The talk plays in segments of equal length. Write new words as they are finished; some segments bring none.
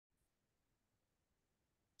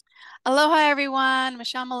Aloha, everyone.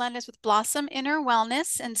 Michelle Melendez with Blossom Inner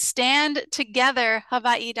Wellness and Stand Together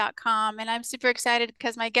Hawaii.com. And I'm super excited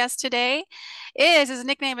because my guest today his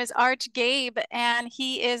nickname is Arch Gabe, and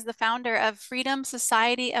he is the founder of Freedom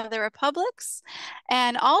Society of the Republics.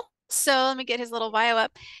 And also, let me get his little bio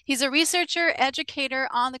up. He's a researcher, educator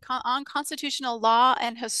on on constitutional law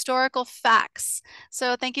and historical facts.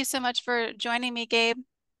 So thank you so much for joining me, Gabe.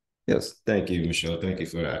 Yes, thank you, Michelle. Thank you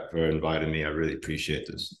for that, for inviting me. I really appreciate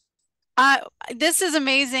this. Uh, this is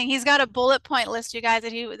amazing. He's got a bullet point list, you guys,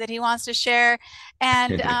 that he wants to share,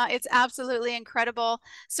 and it's absolutely incredible.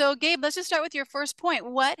 So, Gabe, let's just start with your first point.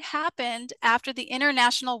 What happened after the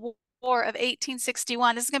International War of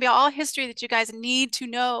 1861? This is going to be all history that you guys need to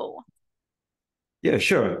know. Yeah,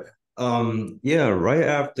 sure. Yeah, right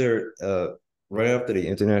after the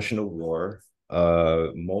International War,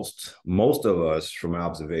 most of us, from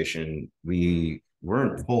observation, we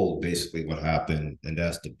weren't told basically what happened, and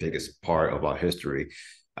that's the biggest part of our history.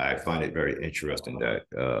 I find it very interesting that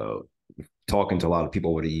talking to a lot of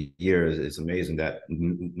people over the years, it's amazing that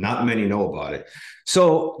not many know about it.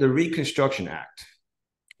 So the Reconstruction Act.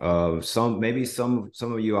 Some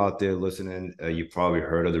of you out there listening, you probably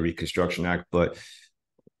heard of the Reconstruction Act, but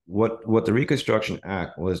what the Reconstruction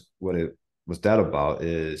Act was, what it was that about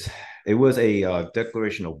is it was a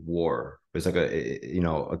declaration of war. It's like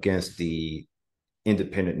against the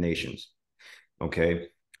independent nations. Okay.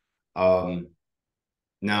 Um,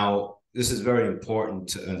 Now this is very important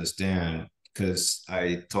to understand because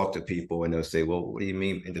I talk to people and they'll say, "Well, what do you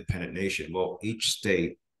mean independent nation?" Well, each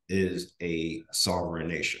state is a sovereign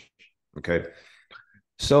nation. Okay.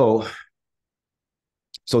 So,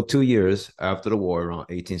 so 2 years after the war, around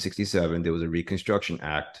 1867, there was a Reconstruction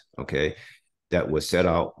Act, okay, that was set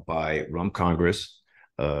out by Congress.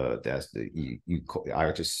 That's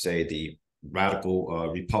I just say the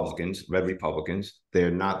radical Republicans, red Republicans. They're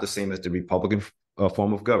not the same as the Republican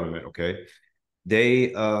form of government, okay?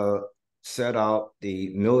 They set out the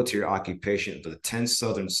military occupation of the 10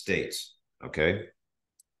 southern states, okay?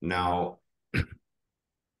 Now,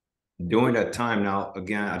 during that time, now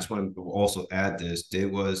again, I just want to also add this. There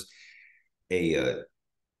was a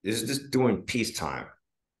this is just during peacetime,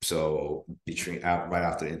 so between right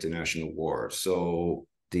after the International War. So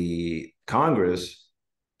the Congress,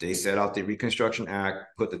 they set out the Reconstruction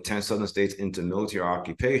Act, put the 10 southern states into military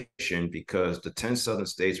occupation because the 10 southern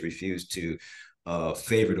states refused to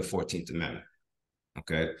favor the 14th Amendment.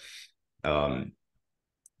 Okay. Um,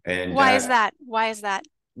 and Why is that that? Why is that?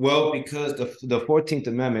 Well, because the 14th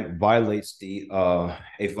Amendment violates the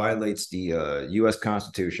US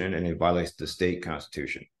Constitution, and it violates the state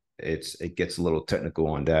constitution. It gets a little technical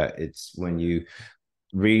on that. It's when you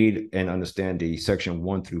read and understand the section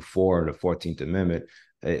 1 through 4 of the 14th Amendment,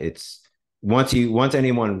 it's once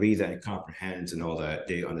anyone reads that and comprehends and all that,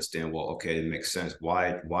 they understand, well, okay, it makes sense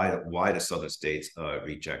why the southern states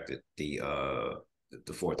rejected the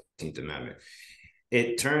 14th Amendment.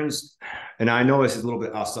 It turns, and I know this is a little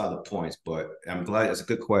bit outside the points, but I'm glad it's a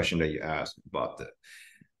good question that you asked about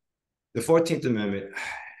the 14th Amendment.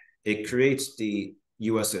 It creates the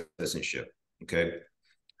U.S. citizenship. Okay.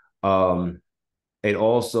 Um, it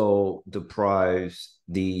also deprives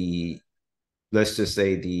let's just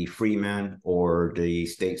say the free man or the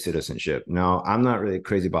state citizenship. Now, I'm not really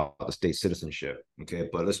crazy about the state citizenship. Okay.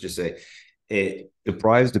 But let's just say it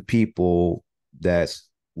deprives the people that's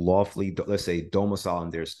lawfully, let's say, domicile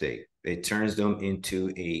in their state. It turns them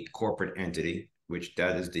into a corporate entity, which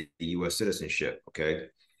that is the U.S. citizenship. Okay.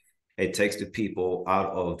 It takes the people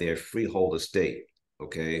out of their freehold estate.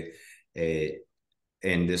 Okay. It,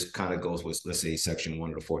 and this kind of goes with, let's say, Section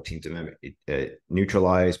 1 of the 14th Amendment. It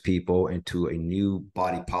neutralized people into a new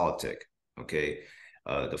body politic. Okay.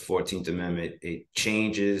 The 14th Amendment, it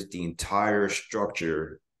changes the entire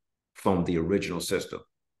structure from the original system.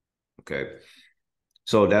 Okay.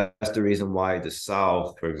 So that's the reason why the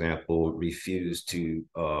South, for example, refused to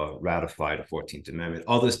ratify the 14th Amendment.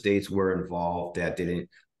 Other states were involved that didn't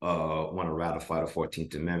want to ratify the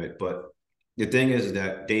 14th Amendment. But the thing is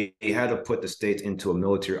that they had to put the states into a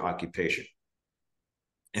military occupation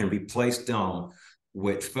and replace them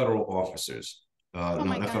with federal officers. Oh No,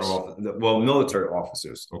 my not federal gosh. officers, well, military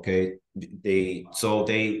officers. Okay. They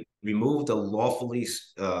removed the lawfully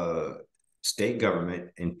state government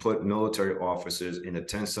and put military officers in the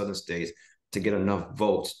 10 southern states to get enough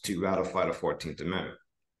votes to ratify the 14th Amendment.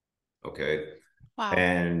 Okay. Wow.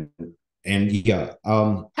 And yeah,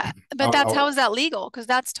 But how is that legal? Because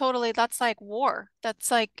that's like war.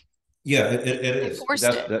 That's like yeah, it they is. forced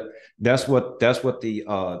it. That's what the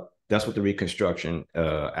Reconstruction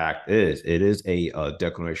Act is. It is a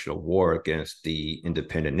declaration of war against the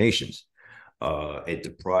independent nations. it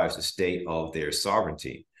deprives the state of their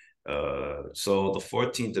sovereignty. So the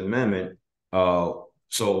 14th Amendment,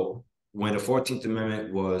 so when the 14th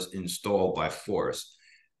Amendment was installed by force,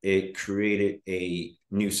 it created a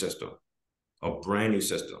new system, a brand new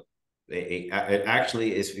system. It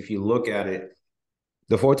actually is, if you look at it,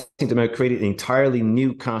 the 14th Amendment created an entirely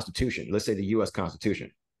new constitution, let's say the US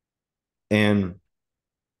Constitution. And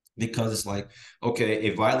because it's like, okay,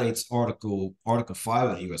 it violates Article 5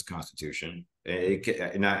 of the U.S. Constitution. I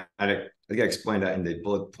explain that in the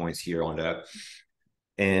bullet points here on that.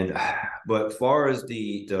 And but as far as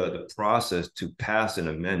the process to pass an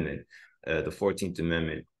amendment, the 14th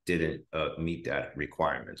Amendment didn't meet that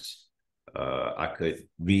requirements. I could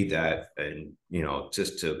read that, and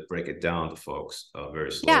just to break it down to folks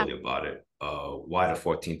very Yeah. slowly about it, why the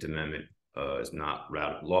 14th Amendment is not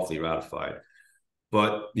lawfully ratified.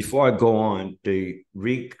 But before I go on, the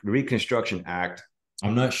Reconstruction Act,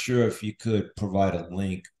 I'm not sure if you could provide a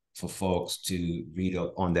link for folks to read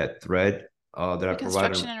up on that thread that I provided.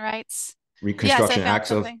 Reconstruction and rights. Yes, I Reconstruction found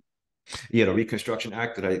Acts of, something. yeah, the Reconstruction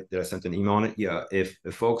Act that I sent an email on it. Yeah, if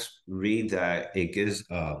folks read that, it gives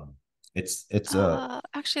it's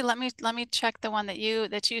Actually, let me check the one that you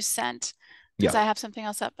sent because yeah, I have something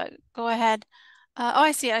else up, but go ahead. Oh,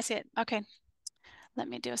 I see it. I see it. Okay. Let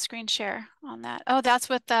me do a screen share on that. Oh, that's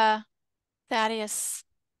with the Thaddeus,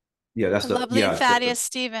 yeah, that's the the lovely yeah Thaddeus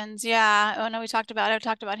Stevens. Yeah. Oh no, I talked about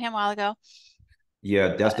him a while ago.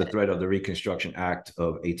 yeah, that's the But thread of the Reconstruction Act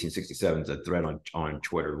of 1867. It's a thread on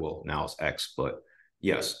Twitter. Well, now it's X, but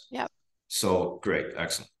yes. yep. So great,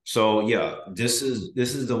 excellent. So yeah, this is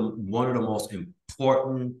the one of the most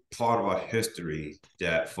important part of our history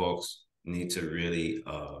that folks need to really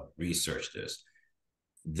research this.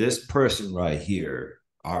 This person right here,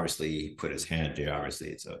 obviously put his hand there. Obviously,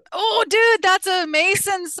 it's a Oh, dude, that's a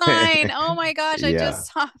Mason sign. Oh my gosh, I yeah,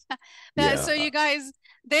 just saw that. So yeah. you guys,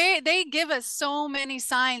 they give us so many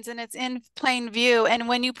signs and it's in plain view. And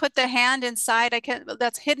when you put the hand inside,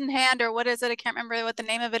 that's hidden hand or what is it? I can't remember what the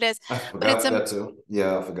name of it is, I but it's forgot a that too.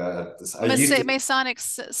 Yeah, I forgot this. I used to. Masonic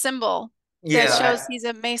symbol that shows Yeah, he's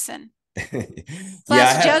a Mason yeah, I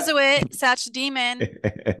slash had. Jesuit slash demon.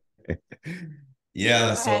 Yeah,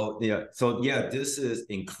 Go ahead. so this is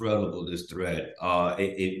incredible, this thread.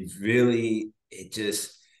 It really, it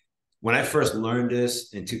just, when I first learned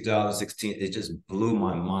this in 2016, it just blew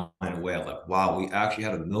my mind away. I'm like, wow, we actually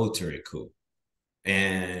had a military coup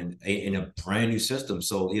and in a brand new system.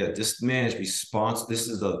 So yeah, this man's response, this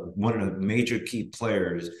is one of the major key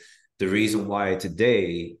players, the reason why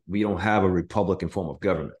today we don't have a Republican form of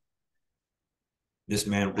government. This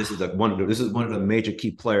man, this is Wow. the one. This is one of the major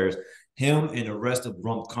key players. Him and the rest of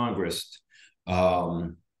Rump Congress,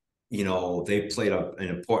 um, they played an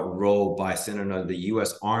important role by sending the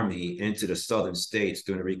U.S. Army into the southern states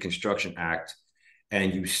during the Reconstruction Act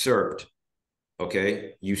and usurped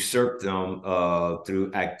them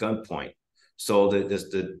through at gunpoint. So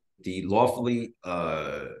the lawfully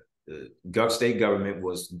state government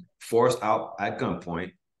was forced out at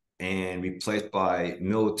gunpoint and replaced by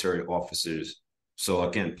military officers. So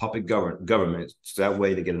again, public government, so that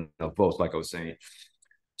way to get enough votes, like I was saying.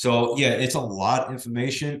 So yeah, it's a lot of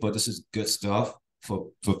information, but this is good stuff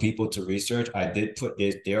for people to research. I did put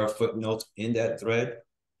there are footnotes in that thread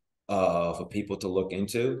for people to look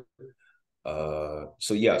into.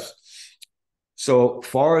 So yes. So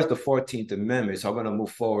far as the 14th Amendment, so I'm going to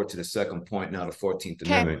move forward to the second point now, the 14th Okay.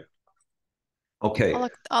 Amendment. Okay.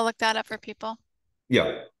 I'll look that up for people.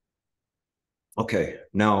 Yeah. Okay.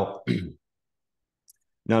 Now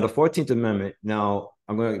the 14th Amendment. Now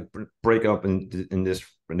I'm going to break up in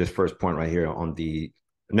this first point right here on the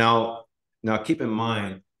now. Now keep in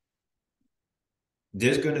mind,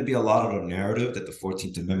 there's going to be a lot of the narrative that the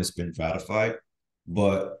 14th Amendment's been ratified,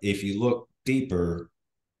 but if you look deeper,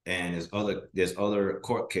 and there's other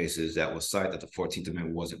court cases that will cite that the 14th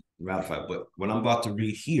Amendment wasn't ratified. But what I'm about to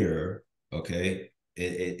read here, okay,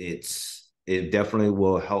 it definitely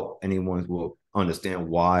will help anyone who will understand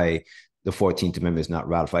why the 14th Amendment is not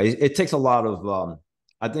ratified. It takes a lot of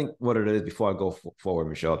I think what it is, before I go forward,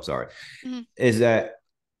 Michelle, I'm sorry, Mhm. is that,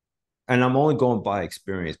 and I'm only going by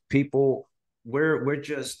experience. People, we're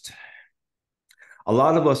just, a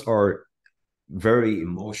lot of us are very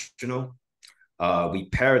emotional. We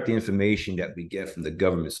parrot the information that we get from the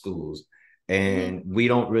government schools, Mhm. and we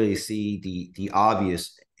don't really see the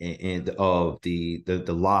obvious of the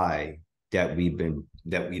lie that we've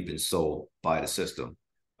been sold by the system.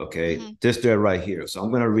 Okay, Mhm. this there right here. So I'm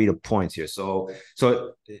going to read a point here. So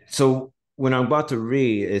when I'm about to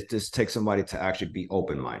read, it just takes somebody to actually be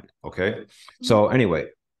open minded. Okay, Mhm. so anyway,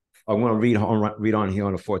 I want to read on here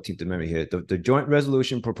on the 14th Amendment here. The joint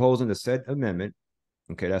resolution proposing the said amendment,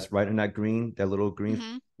 okay, that's right in that little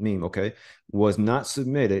green meme, okay, was not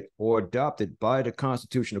submitted or adopted by the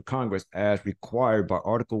Constitution of Congress as required by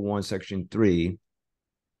Article 1, Section 3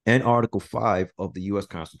 and Article 5 of the U.S.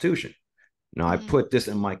 Constitution. Now, I put this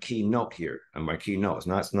in my keynote here, and my keynote. It's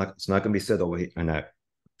not going to be said over here in that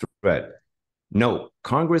thread. No,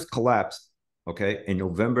 Congress collapsed, okay, in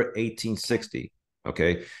November 1860.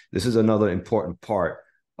 Okay, this is another important part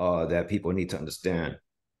that people need to understand.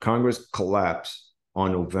 Congress collapsed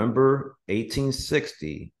on November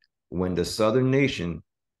 1860 when the Southern nation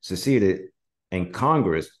seceded, and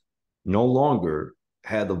Congress no longer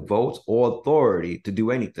had the votes or authority to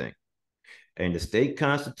do anything. And the state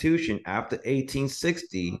constitution after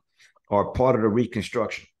 1860 are part of the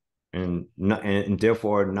Reconstruction and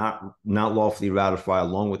therefore not lawfully ratified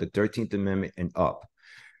along with the 13th Amendment and up.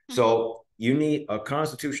 So you need a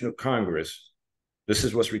Constitution of Congress. This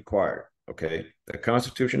is what's required, okay? The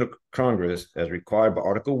Constitution of Congress as required by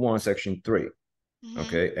Article 1, Section 3,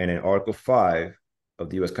 okay? And then Article 5 of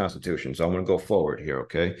the U.S. Constitution. So I'm going to go forward here,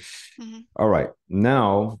 okay? All right.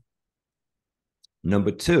 Now, number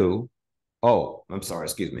 2. Oh, I'm sorry.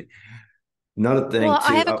 Excuse me. Another thing. Well,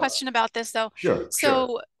 I have a question about this, though. Sure.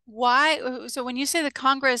 So why? So when you say the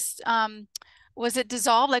Congress, was it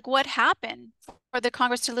dissolved? Like, what happened for the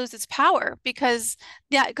Congress to lose its power? Because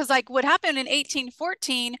like what happened in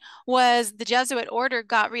 1814 was the Jesuit order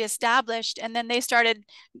got reestablished, and then they started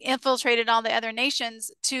infiltrated all the other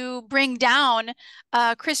nations to bring down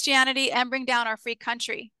Christianity and bring down our free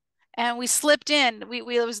country. And we slipped in. We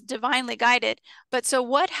was divinely guided. But so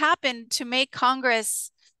what happened to make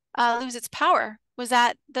Congress lose its power? Was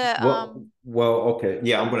that the well, okay.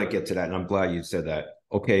 Yeah, I'm going to get to that, and I'm glad you said that.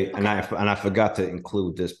 Okay, and I forgot to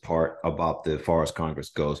include this part about the far as Congress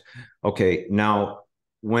goes. Okay, now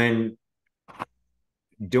when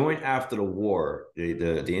after the war,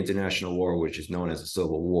 the international war, which is known as the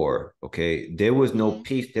Civil War, okay, there was no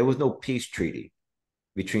peace. There was no peace treaty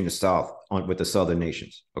between the South with the Southern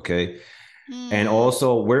nations, okay? And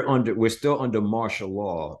also we're still under martial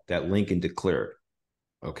law that Lincoln declared,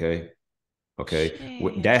 okay? Okay,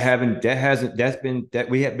 that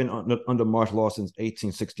we have been under martial law since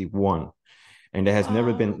 1861, and that's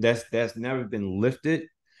never been lifted.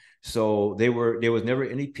 So there was never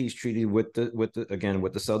any peace treaty with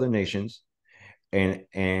the Southern nations, and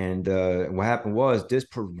what happened was this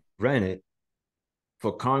prevented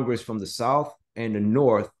for Congress from the South and the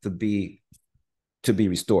North to be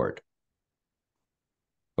restored.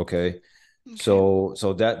 Okay. So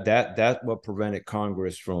that's what prevented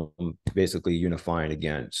Congress from basically unifying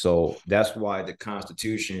again. So that's why the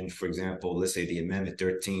Constitution, for example, let's say the Amendment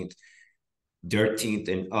 13th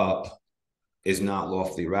and up is not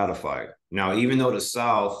lawfully ratified. Now, even though the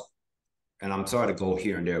South, and I'm sorry to go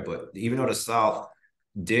here and there, but even though the South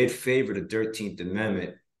did favor the 13th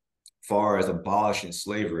Amendment far as abolishing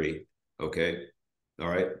slavery, okay, all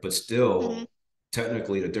right, but still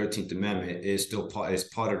technically the 13th Amendment is still part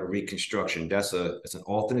of the Reconstruction. It's an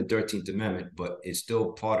alternate 13th Amendment, but it's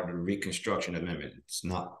still part of the Reconstruction Amendment. It's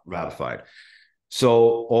not ratified.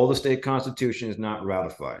 So all the state constitution is not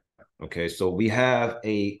ratified. Okay, so we have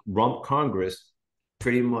a rump Congress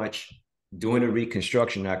pretty much doing the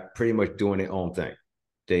Reconstruction Act, pretty much doing their own thing.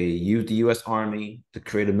 They used the U.S. Army to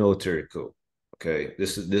create a military coup. Okay,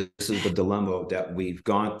 this is the dilemma that we've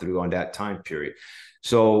gone through on that time period.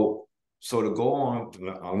 So to go on,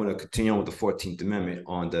 I'm going to continue on with the 14th Amendment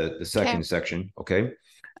on the second section. Okay.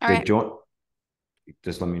 All right.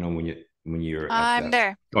 Just let me know when you're. I'm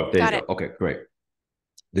there. Oh, there you go. Okay, great.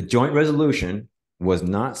 The joint resolution was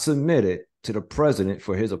not submitted to the president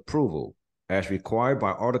for his approval as required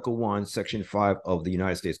by Article 1, Section 5 of the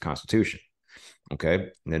United States Constitution. Okay.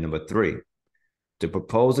 And then number 3, the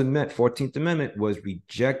proposed 14th Amendment was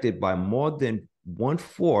rejected by more than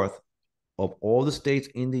 1/4 of all the states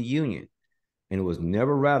in the Union, and it was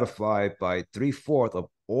never ratified by 3/4 of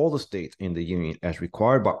all the states in the Union as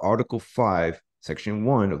required by Article 5, Section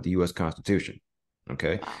 1 of the U.S. Constitution.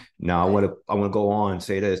 Okay. Now, I want to go on and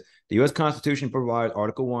say this. The U.S. Constitution provides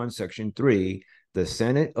Article 1, Section 3, the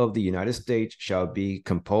Senate of the United States shall be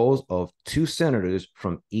composed of 2 senators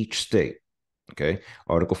from each state. Okay.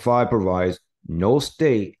 Article 5 provides no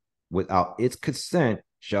state without its consent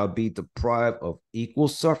shall be deprived of equal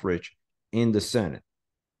suffrage in the Senate.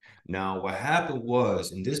 Now, what happened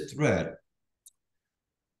was in this thread,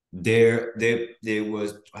 there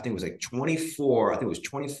was, I think it was like 24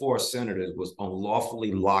 senators was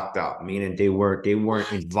unlawfully locked out, meaning they weren't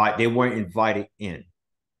invited in.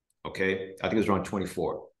 Okay, I think it was around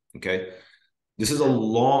 24. Okay, this is a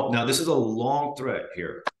long thread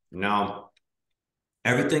here. Now,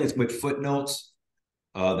 everything is with footnotes.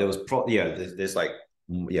 There was there's like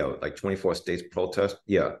like 24 states protest.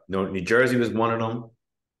 Yeah, no, New Jersey was one of them.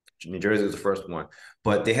 New Jersey was the first one,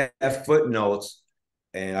 but they have footnotes,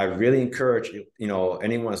 and I really encourage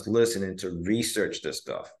anyone that's listening to research this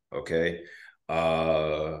stuff. Okay,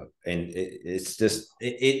 and it's just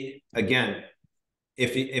again.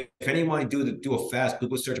 If anyone do a fast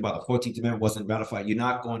Google search about the 14th Amendment wasn't ratified, you're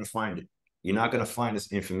not going to find it. You're not going to find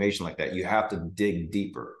this information like that. You have to dig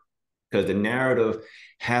deeper because the narrative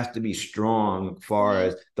has to be strong as far Mm-hmm.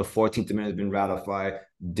 as the 14th Amendment has been ratified.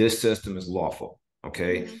 This system is lawful.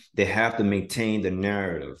 Okay. Mm-hmm. They have to maintain the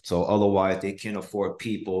narrative. So otherwise, they can't afford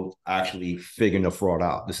people actually figuring the fraud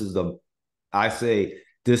out. I say,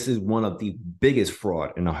 this is one of the biggest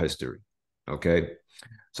fraud in our history. Okay.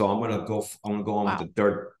 So I'm gonna go on with Wow. the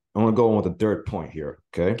third. I'm gonna go on with the third point here.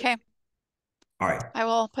 Okay. Okay. All right. I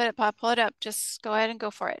will pull it up. Just go ahead and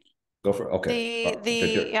go for it. Go for it. Okay.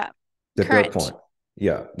 Yeah, The third current point.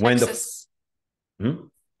 Yeah. Texas, Hmm?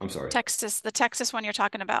 I'm sorry. the Texas one you're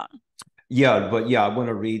talking about. Yeah, but yeah, I want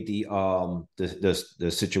to read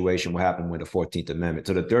the situation what happened with the 14th Amendment.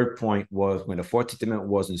 So the third point was when the 14th Amendment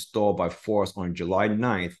was installed by force on July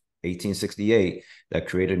 9th, 1868, that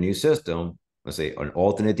created a new system, let's say an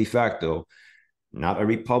alternate de facto, not a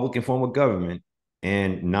Republican form of government,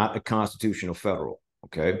 and not a constitutional federal.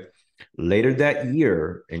 Okay. Later that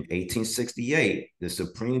year, in 1868, the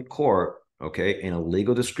Supreme Court, okay, in a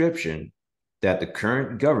legal description that the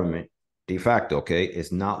current government, de facto, okay,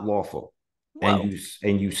 is not lawful, Whoa.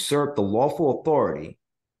 and usurp the lawful authority,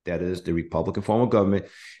 that is the Republican form of government,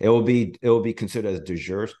 it will be considered as de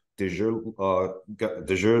jure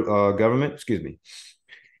government. Excuse me,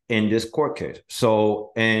 in this court case.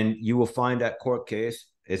 So, and you will find that court case,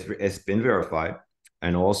 it's been verified.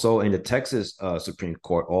 And also in the Texas Supreme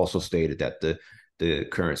Court also stated that the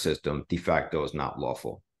current system de facto is not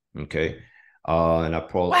lawful. Okay. And I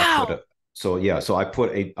put Wow. a, so yeah, so I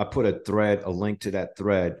put a thread, a link to that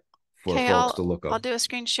thread for Okay, folks to look I'll up. do a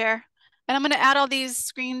screen share. And I'm going to add all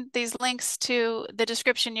these links to the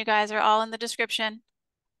description. You guys are all in the description.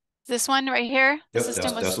 This one right here, the Yep,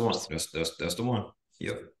 system that's was the one. That's the one.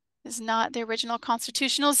 Yep. is not the original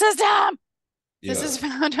constitutional system. This Yeah. is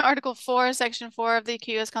found in Article 4, Section 4 of the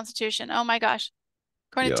U.S. Constitution. Oh my gosh.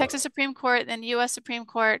 According to Yeah. Texas Supreme Court and U.S. Supreme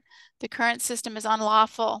Court, the current system is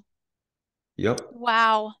unlawful. Yep.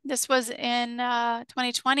 Wow. This was in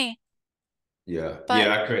 2020, Yeah. but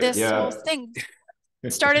Yeah. I create. this whole Yeah. thing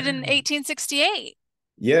started in 1868.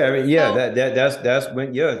 Yeah, I mean, yeah, So, that's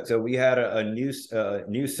when, yeah. So we had a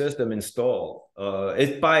new system installed.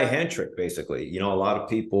 It's by a hand trick, basically. A lot of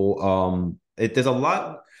people.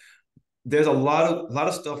 There's a lot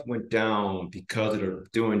of stuff went down because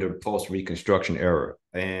of during the post Reconstruction era,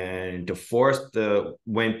 and to force the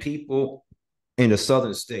when people in the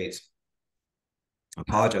southern states. I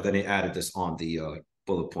apologize, that they added this on the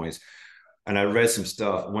bullet points. And I read some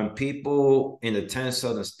stuff when people in the 10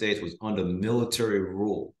 southern states was under military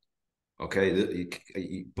rule. Okay,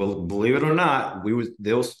 believe it or not, we was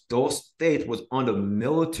those states was under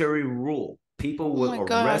military rule. People oh were my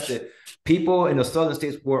gosh. arrested. People in the southern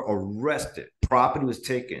states were arrested. Property was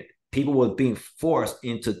taken. People were being forced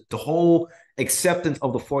into the whole acceptance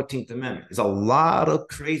of the 14th Amendment. There's a lot of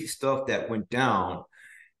crazy stuff that went down.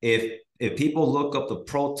 If people look up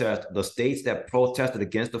the states that protested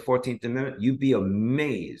against the 14th Amendment, you'd be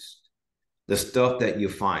amazed the stuff that you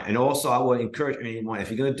find. And also, I would encourage anyone,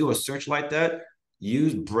 if you're going to do a search like that,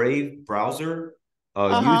 use Brave browser.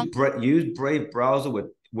 Uh-huh. Use Brave browser with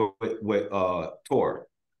Tor,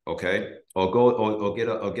 okay, or get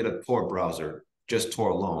a Tor browser, just Tor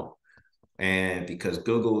alone. And because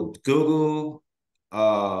Google,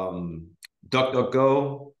 um,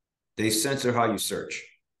 DuckDuckGo, they censor how you search.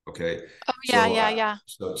 Okay, Oh yeah, yeah, yeah.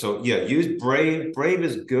 so yeah, use Brave. Brave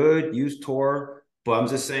is good. Use Tor, but I'm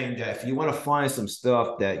just saying that if you want to find some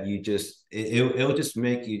stuff that you just it'll just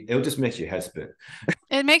make your head spin.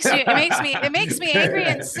 It makes me angry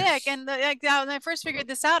and sick. And when I first figured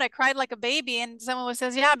this out, I cried like a baby. And someone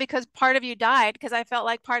says, yeah, because part of you died, because I felt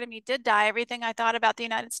like part of me did die. Everything I thought about the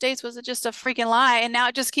United States was just a freaking lie. And now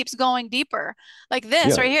it just keeps going deeper. Like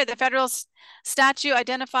this Yeah, right here, the federal statute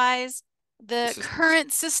identifies the this is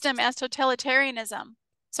current system as totalitarianism.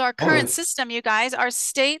 So our oh current system, you guys, our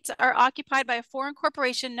states are occupied by a foreign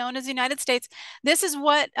corporation known as the United States. This is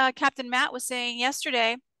what Captain Matt was saying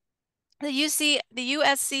yesterday. The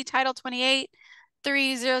USC Title 28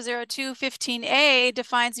 300215A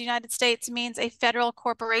defines the United States means a federal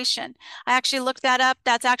corporation. I actually looked that up.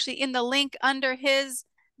 That's actually in the link under his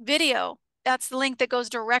video. That's the link that goes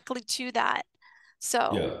directly to that. So,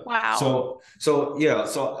 Yeah. wow. So yeah.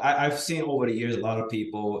 So I've seen over the years a lot of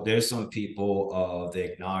people. There's some people. They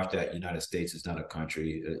acknowledge that United States is not a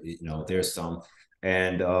country. There's some,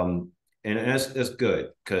 and that's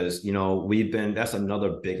good because we've been. That's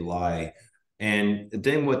another big lie. And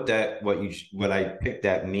then with that, what I picked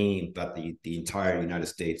that meme about the entire United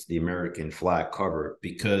States, the American flag cover,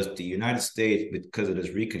 because the United States, because of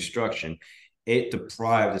this Reconstruction, it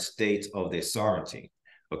deprived the states of their sovereignty.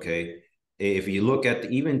 Okay, if you look at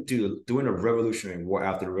even during the Revolutionary War,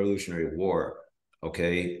 after the Revolutionary War,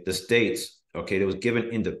 okay, the states, okay, they was given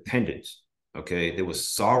independence. Okay, there was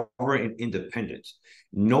sovereign independence.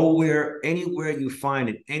 Nowhere, anywhere you find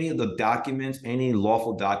in any of the documents, any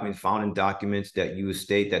lawful documents, found in documents that you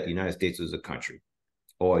state that the United States is a country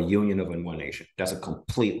or a union of one nation. That's a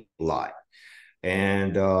complete lie.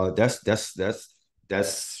 And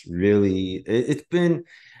that's really it's been.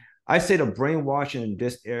 I say the brainwashing in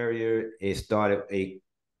this area it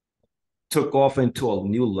took off into a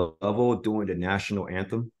new level during the national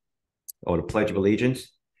anthem or the Pledge of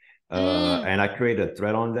Allegiance. Mm. And I created a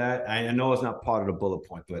thread on that. I know it's not part of the bullet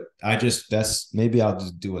point, but that's maybe I'll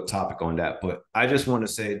just do a topic on that. But I just want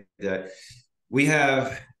to say that we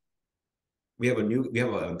have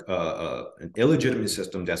an illegitimate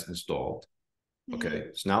system that's installed. Okay, Mhm.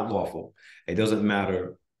 it's not lawful. It doesn't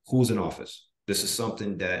matter who's in office. This is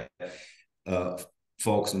something that uh,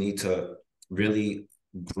 folks need to really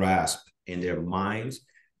grasp in their minds.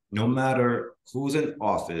 No matter who's in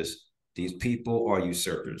office, these people are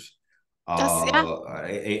usurpers. Yeah.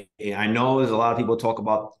 I know there's a lot of people talk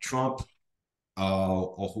about Trump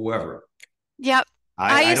or whoever. Yep.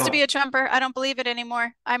 I I used to don't. be a Trumper. I don't believe it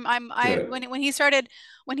anymore. I Good. when he started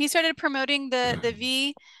promoting the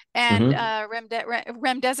V and Mm-hmm.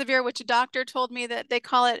 remdesivir, which a doctor told me that they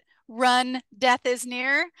call it run, death is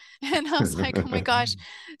near. And I was like, oh my gosh.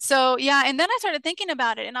 So yeah, and then I started thinking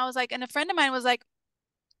about it and I was like, and a friend of mine was like,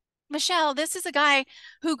 Michelle, this is a guy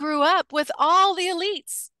who grew up with all the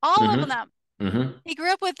elites, all of Mm-hmm. them. Mm-hmm. He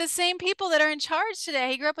grew up with the same people that are in charge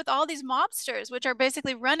today. He grew up with all these mobsters, which are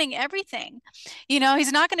basically running everything.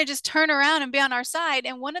 He's not going to just turn around and be on our side.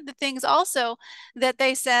 And one of the things also that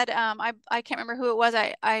they said, I can't remember who it was.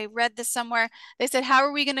 I read this somewhere. They said, how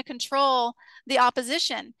are we going to control the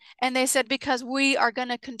opposition? And they said, because we are going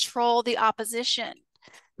to control the opposition.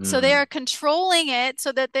 So they Mm. are controlling it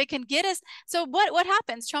so that they can get us. So what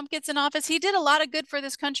happens? Trump gets in office. He did a lot of good for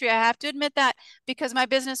this country. I have to admit that because my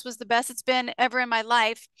business was the best it's been ever in my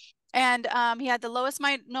life. And he had the lowest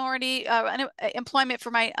minority employment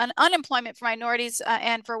for unemployment for minorities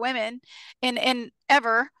and for women in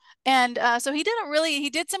ever. And so he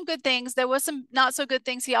did some good things. There was some not so good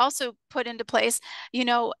things he also put into place,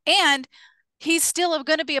 and he's still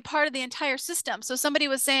going to be a part of the entire system. So somebody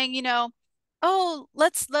was saying, oh,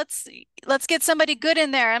 let's get somebody good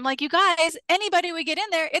in there. I'm like, you guys, anybody we get in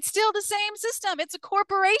there, it's still the same system. It's a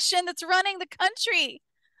corporation that's running the country.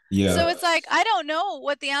 So Yeah. it's like I don't know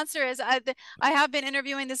what the answer is. I have been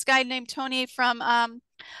interviewing this guy named Tony from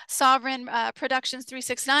Sovereign Productions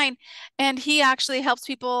 369, and he actually helps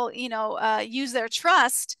people, use their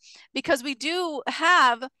trust because we do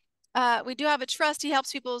have a trust. He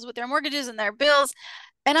helps people with their mortgages and their bills.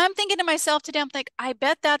 And I'm thinking to myself today, I'm like, I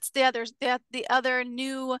bet that's the other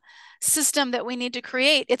new system that we need to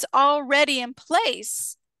create. It's already in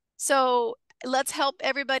place. So let's help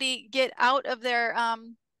everybody get out of their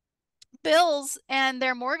bills and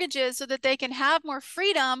their mortgages so that they can have more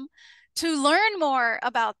freedom to learn more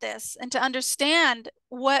about this and to understand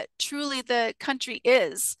what truly the country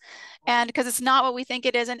is. And because it's not what we think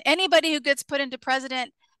it is. And anybody who gets put into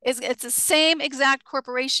president it's the same exact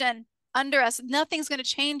corporation under us. Nothing's going to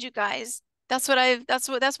change, you guys. That's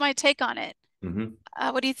my take on it.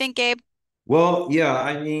 Mm-hmm. What do you think, Gabe? Well, yeah.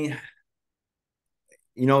 I mean,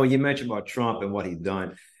 you mentioned about Trump and what he's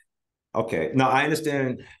done. Okay. No, I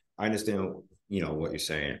understand. I understand, what you're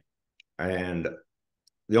saying. And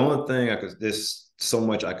the only thing there's so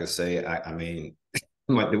much I could say. I mean,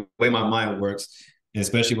 the way my mind works, and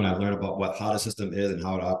especially when I learn about how the system is and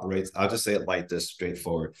how it operates, I'll just say it like this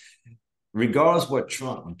straightforward. Regardless what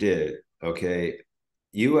Trump did, okay,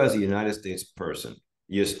 you as a United States person,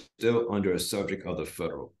 you're still under a subject of the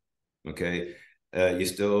federal. Okay. You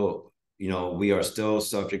still, we are still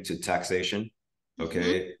subject to taxation. Mm-hmm.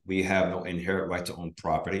 Okay. We have no inherent right to own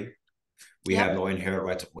property. We Yep. have no inherent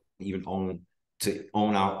right to even own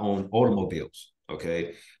our own automobiles.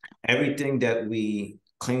 Okay. Everything that we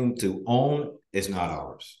claim to own is not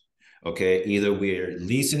ours. Okay, either we're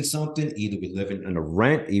leasing something, either we're living in a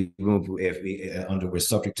rent, even if we're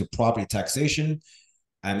subject to property taxation.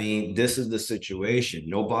 I mean, this is the situation.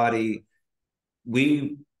 Nobody,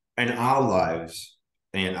 we, in our lives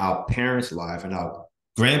and our parents' life and our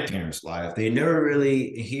grandparents' life, they never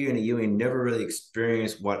really, here in the UN, never really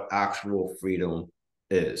experienced what actual freedom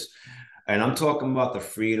is. And I'm talking about the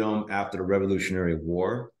freedom after the Revolutionary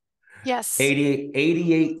War. Yes.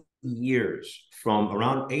 88 years, from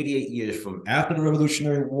around 88 years from after the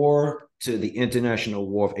Revolutionary War to the International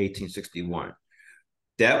War of 1861.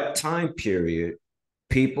 That time period,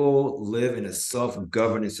 people live in a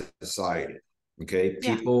self-governing society. Okay,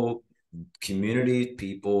 Yeah. people, communities,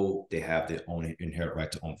 people, they have their own inherent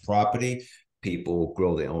right to own property. People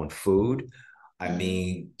grow their own food. I Mm-hmm.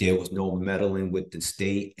 mean, there was no meddling with the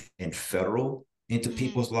state and federal into Mm-hmm.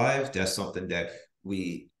 people's lives. That's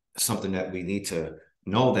we something that we need to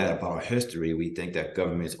know that about our history. We think that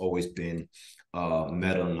government's always been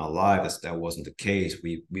meddling in our lives. That wasn't the case.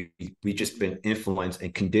 We just been influenced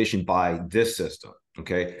and conditioned by this system.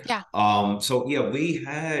 Okay. Yeah. So yeah, we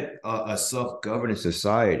had a self-governing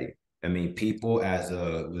society. I mean, people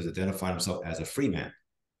was identifying himself as a free man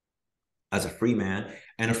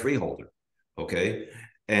and a freeholder. Okay.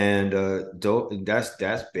 And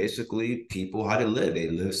that's basically people how they live. They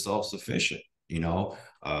live self-sufficient, you know.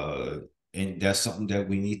 And that's something that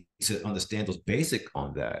we need to understand those basic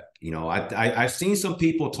on that. You know, I've seen some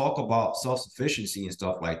people talk about self-sufficiency and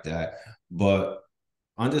stuff like that, but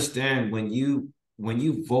understand when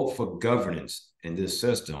you vote for governance in this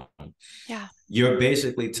system, Yeah. you're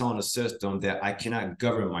basically telling the system that I cannot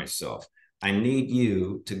govern myself. I need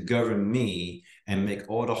you to govern me and make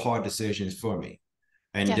all the hard decisions for me.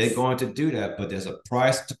 And they're Yes. going to do that, but there's a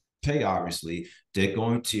price to pay, obviously. They're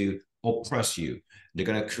going to oppress you. They're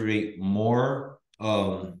going to create more,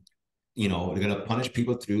 they're going to punish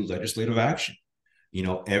people through legislative action. You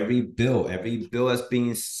know, every bill that's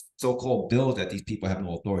being so-called bills that these people have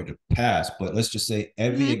no authority to pass, but let's just say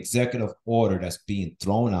every Mm-hmm. executive order that's being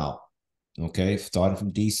thrown out, okay, starting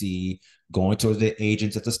from DC, going towards the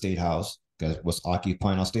agents at the state house, because what's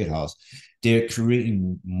occupying our state house, they're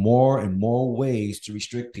creating more and more ways to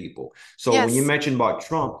restrict people. So when you Yes. mentioned about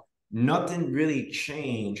Trump, nothing really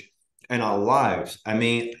changed in our lives. I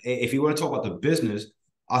mean, if you want to talk about the business,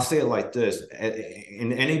 I'll say it like this: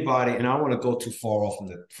 and anybody, and I don't want to go too far off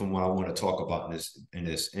from what I want to talk about in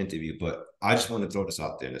this interview, but I just want to throw this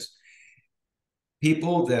out there: this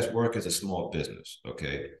people that work as a small business,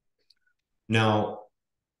 okay. Now,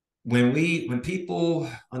 when people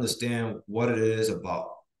understand what it is about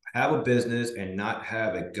have a business and not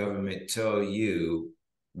have a government tell you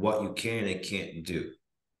what you can and can't do,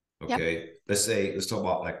 Yep. okay. Let's talk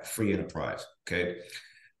about like free enterprise, okay.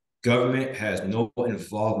 Government has no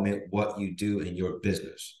involvement what you do in your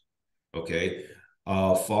business. Okay.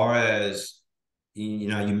 Far as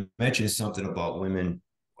you mentioned something about women,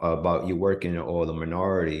 about you working or the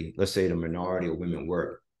minority. Let's say the minority of women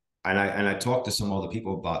work, and I talked to some other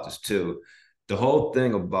people about this too. The whole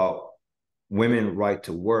thing about women right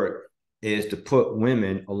to work is to put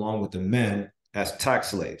women along with the men as tax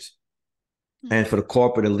slaves, Mm-hmm. and for the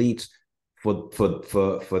corporate elites,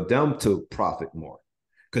 for them to profit more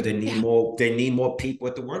because Yeah. they need more people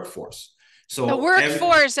at the workforce. The So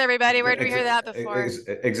workforce, everybody. Where did we hear that before?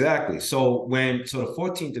 exactly. So the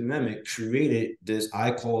 14th Amendment created this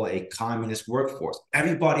I call a communist workforce.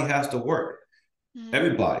 Everybody has to work. Mm-hmm.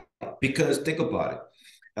 Everybody, because think about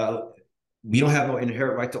it. We don't have no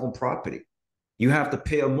inherent right to own property. You have to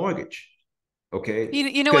pay a mortgage. Okay.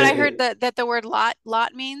 You know what I heard Because that the word lot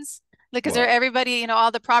means? Because they're what? everybody,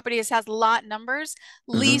 all the properties has lot numbers.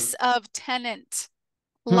 Lease Mm-hmm. of tenant.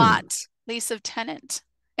 Hmm. Lot. Lease of tenant.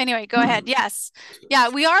 Anyway, go ahead. Hmm. Yes. Yeah,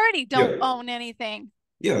 we already don't Yeah. own anything.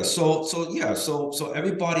 Yeah, so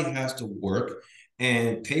everybody has to work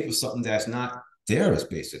and pay for something that's not theirs,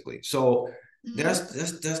 basically. So Mm-hmm.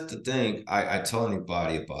 that's the thing I tell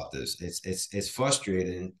anybody about this. It's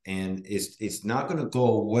frustrating and it's not gonna go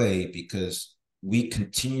away because we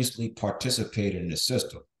continuously participate in the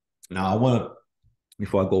system. Now I wanna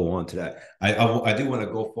before I go on to that, I do want to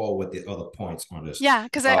go forward with the other points on this. Yeah,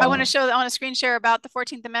 because I want to show, I want to screen share about the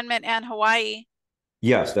 14th Amendment and Hawaii.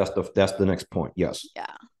 Yes, that's the next point. Yes.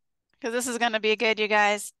 Yeah, because this is going to be good, you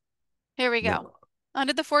guys. Here we Yeah. go.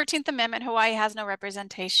 Under the 14th Amendment, Hawaii has no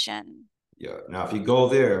representation. Yeah. Now, if you go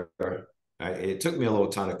there, it took me a little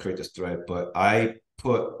time to create this thread, but I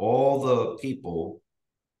put all the people.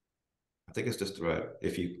 I think it's this thread.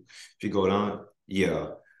 If you go down, yeah.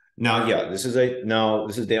 Now this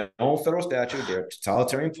is their own federal statute. They're a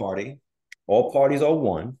totalitarian party. All parties are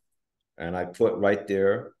one, and I put right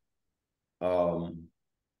there um,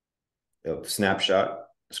 a snapshot,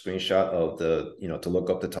 a screenshot of the to look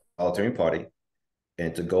up the totalitarian party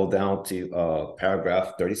and to go down to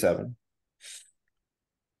paragraph 37.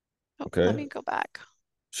 Oh, let Okay. me go back.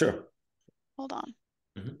 Sure. Hold on.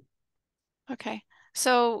 Mm-hmm. Okay.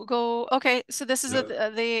 So go, okay. So this is No,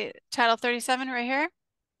 the Title 37 right here.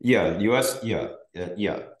 yeah, U.S. Yeah,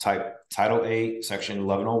 yeah. Type Title 8, Section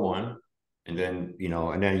 1101, and then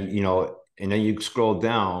and then you scroll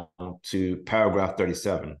down to paragraph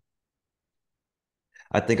 37.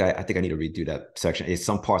 I think I need to redo that section. It's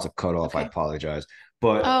some parts are cut off. I Okay. apologize,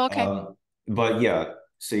 Oh, but okay. yeah.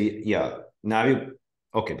 See, yeah. Now you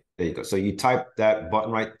okay? There you go. So you type that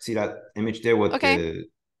button right. See that image there with Okay. the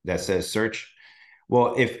that says search.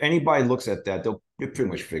 Well, if anybody looks at that, they'll pretty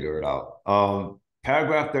much figure it out.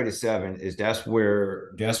 Paragraph 37 is that's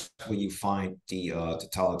where you find the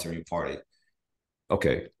totalitarian party.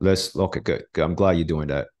 Okay, good. I'm glad you're doing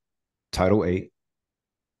that. Title 8,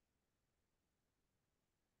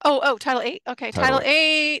 Oh, Title 8. Okay. Title Title 8.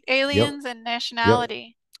 8, Yep, aliens and yep.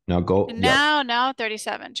 nationality. Now go, And yep. now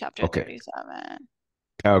 37, chapter Okay. 37.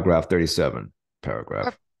 Paragraph 37. Or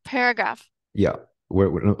Paragraph. paragraph. Yeah.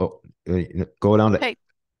 Go down to Okay.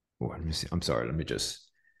 oh, let me see. I'm sorry. Let me just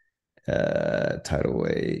title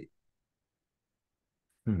 8.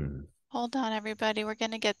 Hmm. Hold on, everybody. We're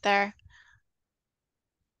gonna get there.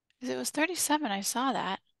 'Cause it was 37. I saw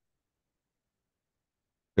that.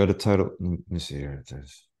 Go to title. Let me see here.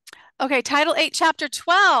 Okay, Title 8, Chapter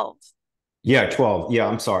 12. Yeah, 12. Yeah,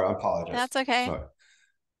 I'm sorry. I apologize. That's okay. Sorry.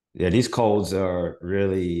 Yeah, these codes are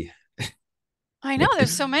really I know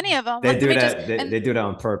there's so many of them. they Let do me just that. They do that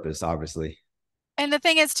on purpose, obviously. and the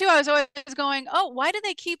thing is too, I was always going, "Oh, why do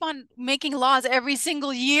they keep on making laws every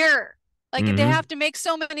single year? Like they Hmm. have to make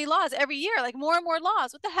so many laws every year, like more and more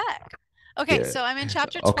laws. What the heck?" Okay, Yeah. so I'm in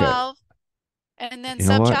chapter Okay. 12 and then You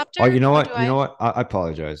know what? Oh, subchapter, or do You know I? what? I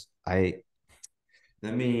apologize.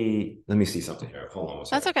 Let me see something here. Hold on one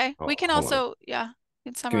That's second. okay. We Oh, can hold on. also, yeah, you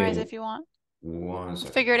can Give summarize me if you want. one We'll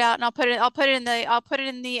second. figure it out and I'll put it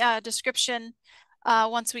in the description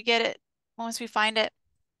once we get it, once we find it.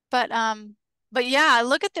 But but yeah,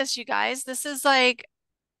 look at this, you guys. This is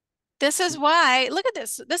why, look at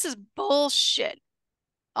this. This is bullshit.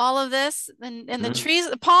 All of this and the Mhm. trees,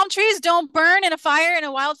 the palm trees don't burn in a fire, in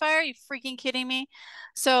a wildfire. Are you freaking kidding me?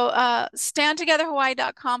 So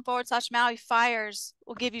standtogetherhawaii.com/Maui fires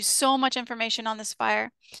will give you so much information on this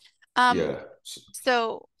fire. Um, Yeah.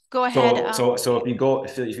 so go ahead. So if you go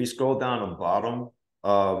if you scroll down the bottom,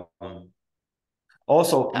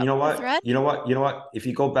 also, Up the thread. you know what, if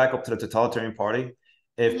you go back up to the totalitarian party, Hmm.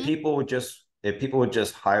 if people would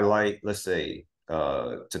just highlight, let's say,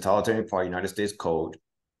 totalitarian party United States Code,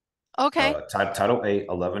 Okay. title 8,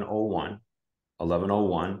 1101,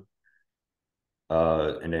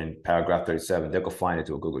 and then paragraph 37, they'll go find it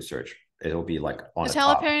to a Google search. It'll be like on the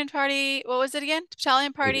top. Totalitarian Party. What was it again?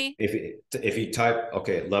 Totalitarian Party If you type,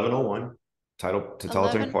 okay, 1101, title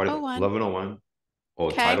totalitarian party 1101. 1101,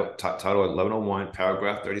 or Okay. title 1101,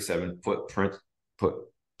 paragraph 37, put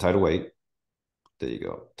title 8. There you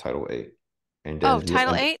go, title 8. And Oh, then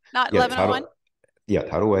Title 8, not yeah, 1101.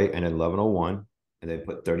 title 8, and then 1101, and then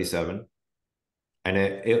put 37. And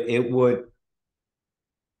it would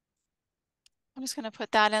I'm just gonna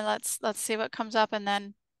put that in. Let's see what comes up and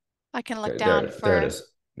then I can look okay, down there it for is.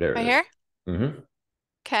 There right it is. here. Mm-hmm.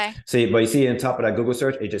 Okay. See, but you see on top of that Google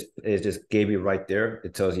search, it just gave you right there.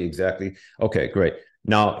 It tells you exactly. Okay, great.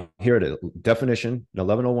 Now here it is. Definition.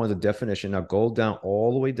 1101 is a definition. Now go down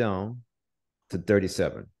all the way down to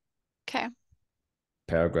 37. Okay.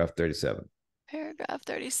 Paragraph 37. Paragraph Keep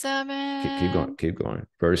going. 37. Keep going.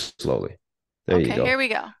 Very slowly. There you Okay, here go. we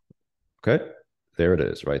go. Okay. There it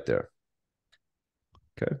is, right there.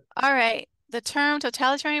 Okay. All right. The term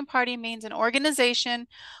totalitarian party means an organization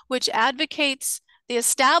which advocates the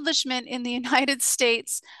establishment in the United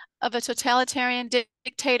States of a totalitarian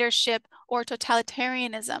dictatorship or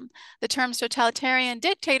totalitarianism. The terms totalitarian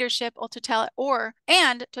dictatorship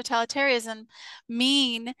and totalitarianism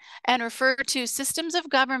mean and refer to systems of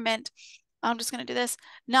government. I'm just going to do this,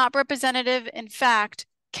 not representative in fact,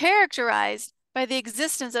 characterized by the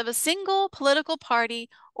existence of a single political party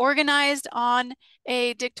organized on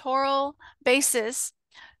a dictatorial basis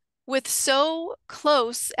with so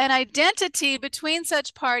close an identity between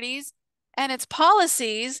such parties and its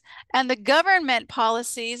policies and the government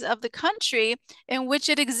policies of the country in which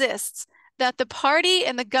it exists, that the party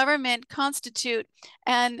and the government constitute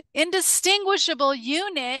an indistinguishable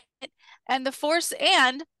unit and the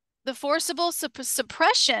forcible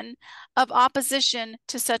suppression of opposition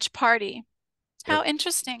to such party. How Yep.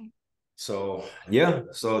 interesting. So yeah,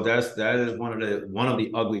 so that is one of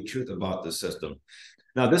the ugly truth about the system.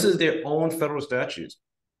 Now this is their own federal statutes,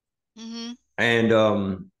 Hmm. and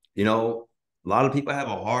you know, a lot of people have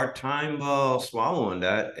a hard time swallowing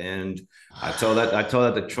that. And I tell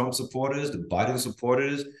that the Trump supporters, the Biden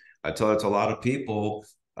supporters, I tell it to a lot of people.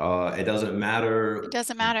 It doesn't matter. It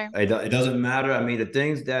doesn't matter. It doesn't matter. I mean, the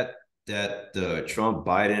things that the Trump,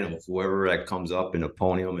 Biden, or whoever that comes up in a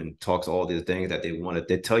podium and talks all these things that they want to,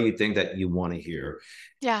 they tell you things that you want to hear.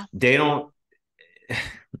 Yeah. They don't.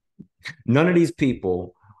 None of these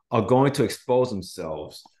people are going to expose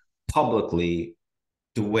themselves publicly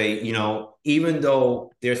the way, even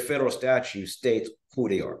though their federal statute states who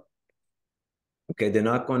they are. Okay, they're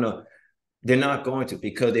not going to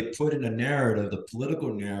because they put in a narrative, the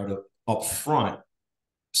political narrative up front.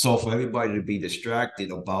 So for everybody to be distracted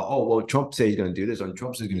about, oh, well, Trump says he's going to do this, and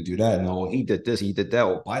Trump says he's going to do that, and oh, he did this, he did that,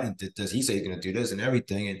 or Biden did this, he says he's going to do this and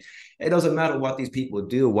everything. And it doesn't matter what these people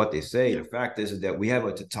do, what they say. The fact is that we have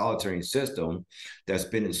a totalitarian system that's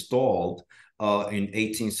been installed in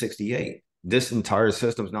 1868. This entire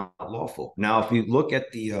system is not lawful. Now, if you look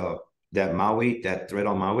at that thread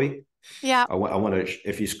on Maui, Yeah. I want to,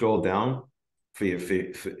 if you scroll down for your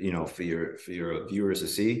viewers to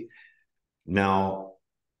see.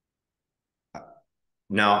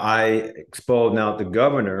 Now I expose now the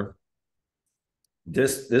governor,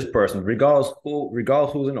 this person, regardless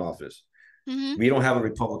who's in office. Hmm. We don't have a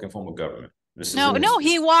Republican form of government. This is No, an no,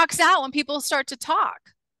 he walks out when people start to talk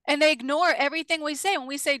and they ignore everything we say. When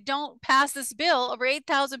we say don't pass this bill, over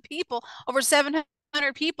 8,000 people, over 700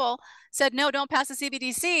 people said no, don't pass the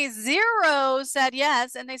CBDC. Zero said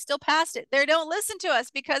yes, and they still passed it. They don't listen to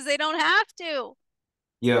us because they don't have to.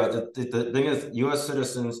 Yeah, the thing is, U.S.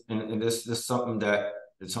 citizens, and this is something that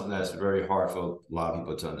it's something that's very hard for a lot of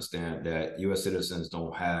people to understand, that U.S. citizens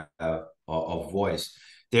don't have a voice.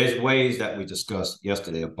 There's ways that we discussed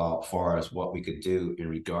yesterday about far as what we could do in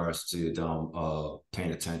regards to them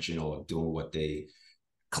paying attention or doing what they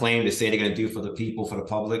claim to say they're going to do for the people, for the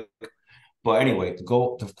public. But anyway,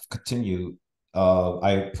 to continue,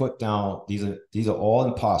 I put down these are all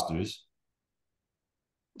imposters.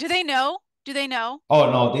 Do they know? Do they know? Oh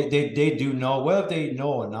no, they do know. Whether they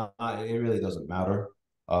know or not, it really doesn't matter.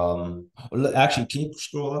 Actually, can you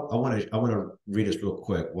scroll up? I want to read this real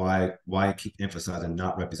quick. Why I keep emphasizing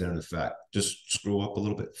not representing the fact? Just scroll up a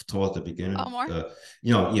little bit towards the Oh, beginning. more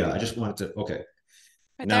Yeah. I just wanted to. Okay,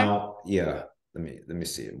 right there. now, yeah. Let me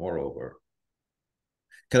see it. Moreover,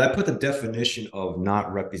 because I put the definition of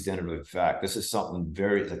not representative fact. This is something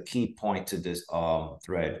very a key point to this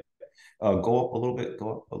thread. Go up a little bit.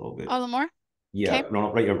 Go up a little bit. Oh, the more. Yeah, Okay,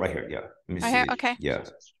 no, right here, right here. Yeah, let me right here. see. Okay. Yeah,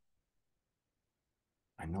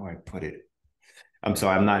 I know I put it. I'm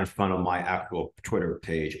sorry, I'm not in front of my actual Twitter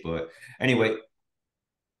page, but anyway,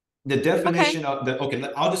 the Okay. definition of the okay,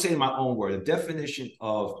 I'll just say in my own word. The definition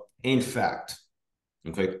of in fact,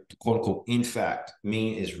 okay, quote unquote, in fact,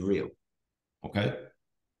 mean is real. Okay,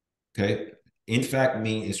 okay, in fact,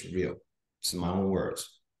 mean is real. It's in my own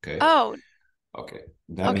words. Okay, Oh, okay,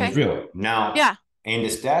 that means okay. real. Now, Yeah. within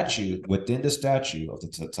the statute of the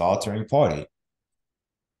totalitarian party,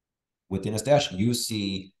 within a statute, you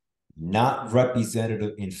see not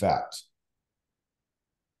representative in fact.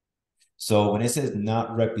 So when it says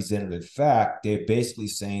not representative fact, they're basically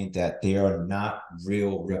saying that they are not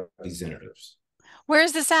real representatives.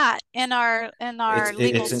 Where's this at in our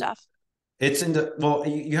legal It's stuff? in the well,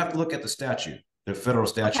 you have to look at the statute, the federal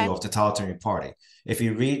statute Okay. of the totalitarian party. If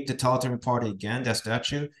you read the totalitarian party again, that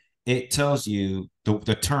statute, it tells you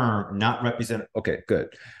the term not represent. Okay, good,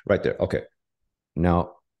 right there. Okay,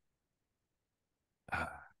 now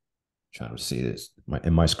trying to see this.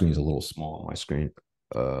 My screen's a little small. My screen.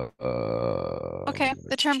 Uh, uh, Okay.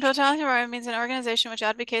 The term totalitarian means an organization which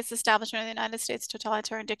advocates the establishment of the United States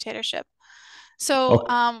totalitarian dictatorship. So,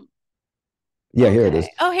 oh, yeah, here it is.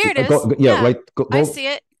 okay. Oh, here it is. Yeah, Yeah, right. I see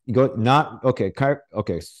it. Go. Not okay.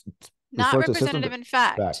 Okay. Not Refer to system representative in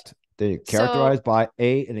fact. fact. They So, characterized by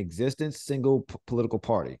an existing single political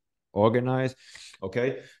party, organized.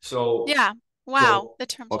 Okay, yeah. Wow. so The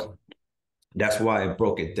term. okay, that's why I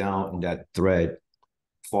broke it down in that thread,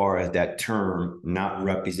 far as that term, not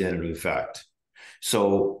representative fact.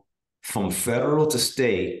 So from federal to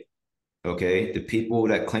state, okay, the people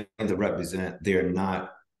that claim to represent, they're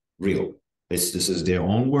not real. This is their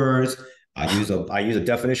own words. I use a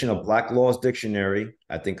definition of Black Law's Dictionary.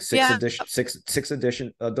 I think Yeah. six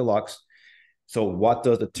edition deluxe. So what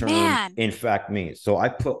does the term Man. in fact mean? So I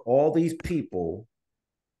put all these people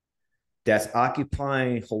that's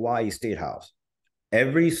occupying Hawaii State House.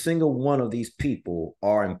 Every single one of these people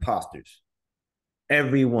are imposters.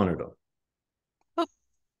 Every one of them. Oh,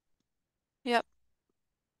 yep.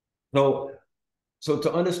 So so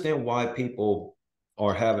to understand why people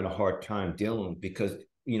are having a hard time dealing, because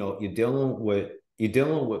you're dealing with you're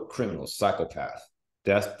dealing with criminals, psychopaths.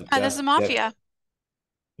 This is That. mafia.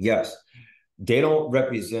 Yes, they don't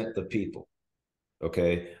represent the people.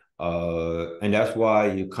 Okay, and that's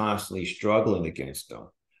why you're constantly struggling against them.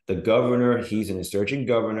 The governor, he's an insurgent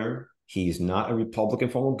governor. He's not a Republican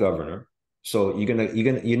form of governor. So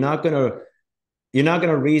you're not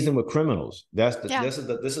gonna reason with criminals. Yeah,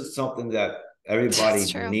 This is something that that's everybody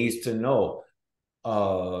true. needs to know.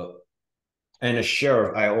 Uh, and a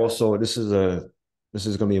sheriff, I also this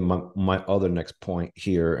is gonna be my other next point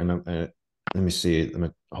here, let me see. Let me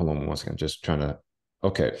hold on one second. Just trying to.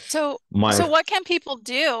 Okay, So my what can people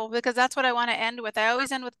do? Because that's what I want to end with. I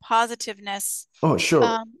always end with positiveness. oh sure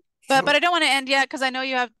Um, but sure I don't want to end yet because I know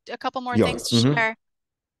you have a couple more yeah things to share.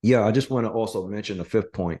 yeah. I just want to also mention the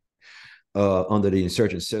fifth point. Under the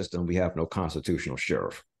insurgent system, we have no constitutional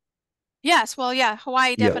sheriff. Yes, well, yeah,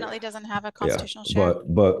 Hawaii Yeah, definitely doesn't have a yeah, constitutional sheriff.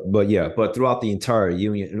 but yeah, but throughout the entire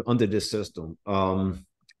union under this system,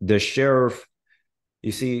 the sheriff,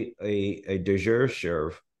 you see, a de jure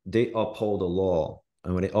sheriff, they uphold the law,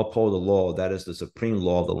 and when they uphold the law, that is the supreme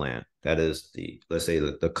law of the land. That is the, let's say,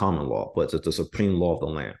 the common law, but it's the supreme law of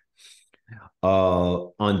the land.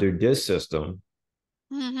 Under this system,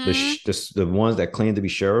 Mm-hmm. the ones that claim to be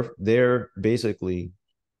sheriff, they're basically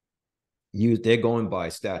they're going by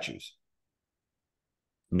statutes.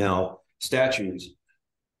 Now, statutes,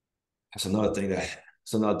 that's another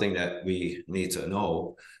thing that we need to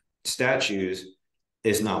know. Statutes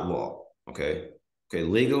is not law. Okay. Okay.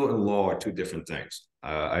 Legal and law are two different things.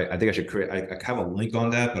 I think I should create. I have a link on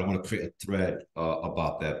that, but I want to create a thread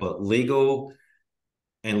about that. But legal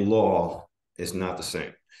and law is not the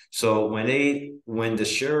same. So when the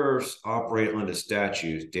sheriffs operate under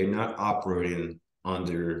statutes, they're not operating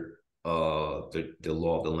under the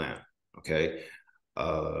law of the land. Okay.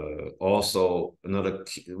 Also, one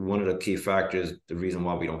of the key factors, the reason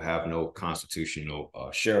why we don't have no constitutional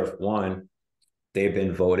sheriff, one, they've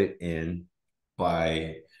been voted in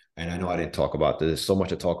by, and I know I didn't talk about this. There's so much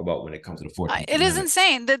to talk about when it comes to the 14th It is Amendment.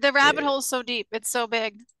 insane. The rabbit Yeah. hole is so deep. It's so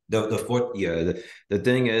big. The fourth, yeah. The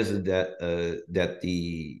thing is that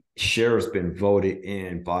the sheriff's been voted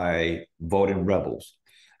in by voting rebels,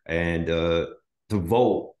 and to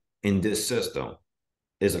vote in this system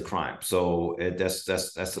is a crime. So that's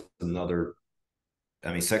another.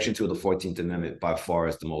 I mean, Section 2 of the 14th Amendment by far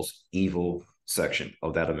is the most evil section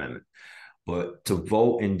of that amendment. But to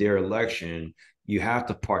vote in their election, you have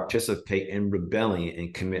to participate in rebellion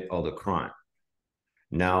and commit other crime.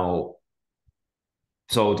 Now,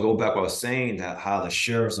 so to go back, what I was saying, that how the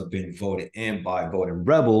sheriffs have been voted in by voting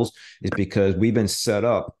rebels is because we've been set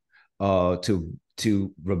up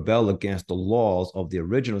to rebel against the laws of the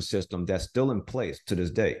original system that's still in place to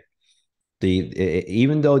this day.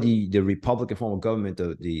 Even though the Republican form of government,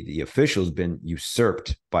 the officials been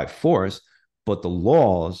usurped by force, but the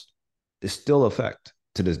laws is still effect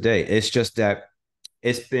to this day. It's just that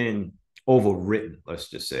it's been overwritten, let's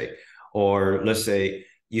just say, or let's say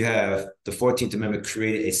you have the 14th Amendment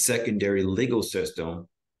created a secondary legal system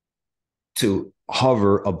to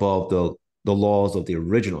hover above the laws of the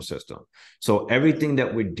original system. So everything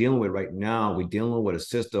that we're dealing with right now, we're dealing with a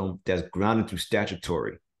system that's grounded through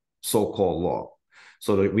statutory so-called law.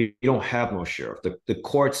 So that we don't have no sheriff. The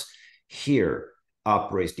courts here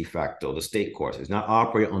operates de facto. The state courts is not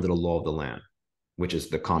operating under the law of the land, which is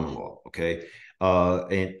the common Mhm. law. Okay.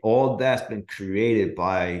 And all that's been created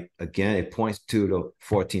by, again, it points to the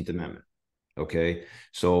 14th Amendment. Okay.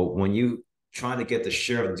 So when you trying to get the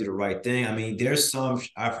sheriff to do the right thing, I mean,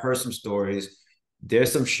 I've heard some stories.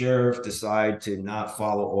 There's some sheriff decide to not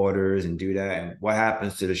follow orders and do that. And what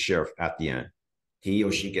happens to the sheriff at the end? He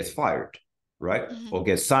or she gets fired, right? Mhm. Or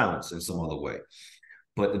gets silenced in some other way.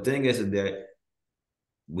 But the thing is that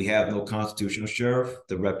we have no constitutional sheriff.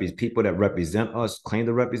 The people that represent us, claim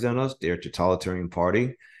to represent us, they're a totalitarian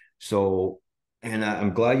party. So, and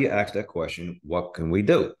I'm glad you asked that question. What can we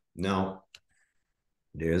do? Now,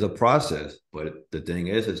 there's a process, but the thing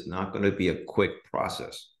is, it's not going to be a quick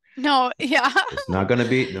process. No, yeah. It's not going to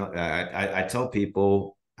be. No, I tell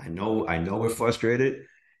people, I know we're frustrated,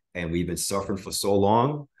 and we've been suffering for so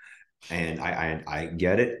long, and I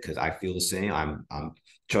get it because I feel the same. I'm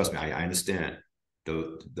trust me, I understand.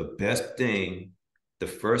 The best thing, the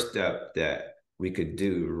first step that we could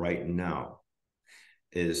do right now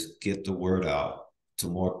is get the word out to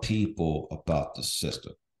more people about the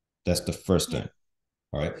system. That's the first Yeah. thing.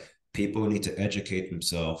 All right. People need to educate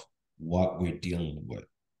themselves what we're dealing with.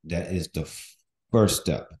 That is the first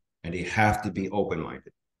step. And they have to be open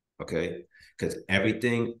minded. Okay. Because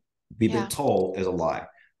everything we've been Yeah. told is a lie.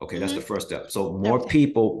 Okay. That's Hmm. the first step. So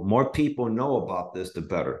Everything. more people know about this, the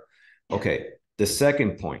better. Yeah. Okay.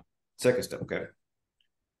 Second step. Okay.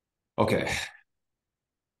 Okay,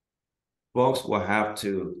 folks will have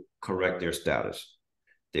to correct their status.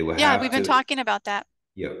 They will Yeah, we've have been to, talking about that.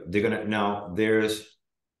 yeah, they're gonna now there's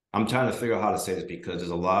I'm trying to figure out how to say this because there's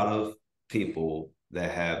a lot of people that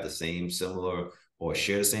have the same similar or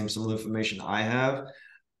share the same similar information I have,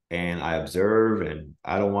 and I observe, and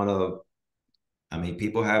I don't want to. I mean,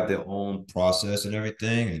 people have their own process and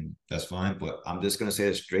everything, and that's fine. But I'm just gonna say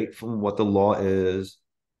it straight from what the law is,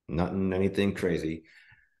 nothing, anything crazy.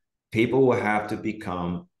 People will have to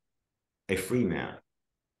become a free man,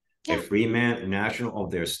 Yeah. national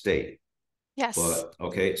of their state. Yes. But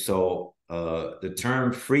okay, so the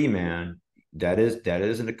term free man that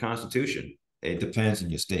is in the Constitution. It depends on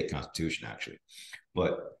your state constitution, actually,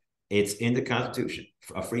 but it's in the Constitution,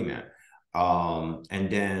 a free man. And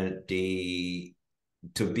then the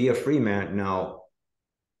to be a free man now,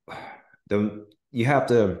 the you have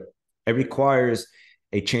to. It requires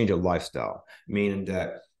a change of lifestyle, meaning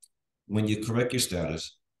that when you correct your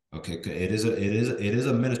status, okay, it is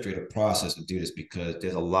administrative process to do this because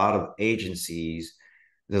there's a lot of agencies,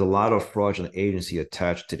 there's a lot of fraudulent agency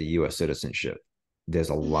attached to the U.S. citizenship. There's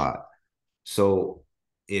a Hmm. lot. So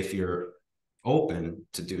if you're open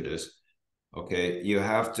to do this, okay, you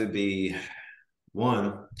have to be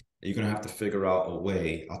one. You're gonna have to figure out a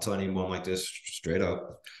way. I'll tell anyone like this straight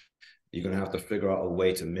up. You're gonna have to figure out a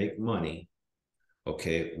way to make money,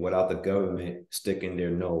 okay, without the government sticking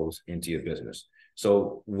their nose into your business.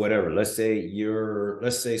 So whatever, let's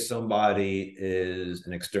say somebody is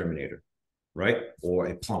an exterminator, right? Or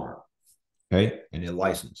a plumber, okay, and they're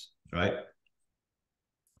licensed, right?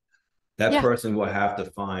 That Yeah. person will have to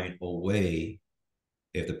find a way,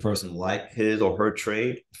 if the person like his or her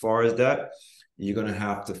trade, as far as that, you're gonna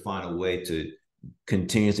have to find a way to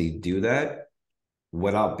continuously do that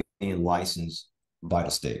without being licensed by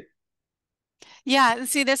the state. Yeah,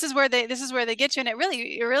 see, this is where they get you, and it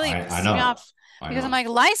really I pisses me know, off I because I'm know. like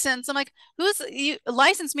license. I'm like,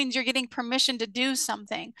 license means you're getting permission to do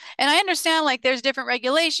something, and I understand like there's different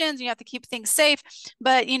regulations, and you have to keep things safe,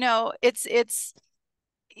 but it's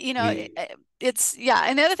you know it- We it's yeah.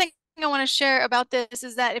 And the other thing I want to share about this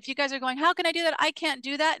is that if you guys are going, how can I do that? I can't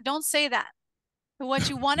do that. Don't say that. What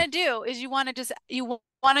you want to do is you want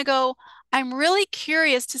to go, I'm really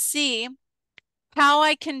curious to see how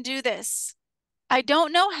I can do this. I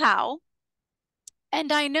don't know how.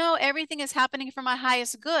 And I know everything is happening for my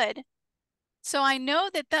highest good. So I know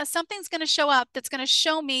that something's going to show up that's going to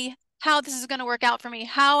show me how this is going to work out for me,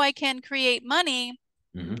 how I can create money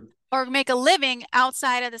mm-hmm. or make a living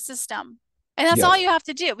outside of the system. And that's all Yeah, you have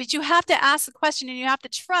to do. But you have to ask the question and you have to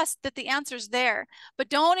trust that the answer's there. But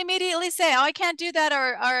don't immediately say, "Oh, I can't do that,"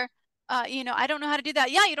 or I don't know how to do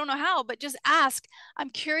that. Yeah, you don't know how, but just ask. I'm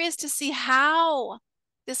curious to see how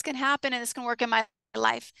this can happen and this can work in my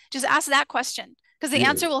life. Just ask that question because the yeah.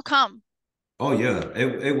 answer will come. Oh yeah,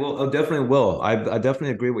 it will. It definitely will. I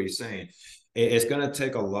definitely agree with what you're saying. It's going to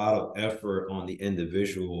take a lot of effort on the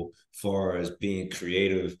individual far as being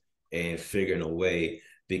creative and figuring a way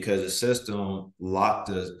because the system locked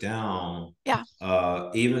us down. Yeah.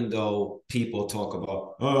 Even though people talk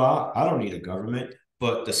about, oh, I don't need a government,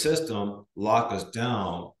 but the system locked us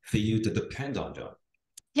down for you to depend on them.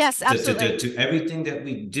 Yes, absolutely. To everything that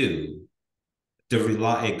we do, the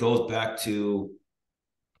rely it goes back to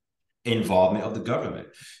involvement of the government.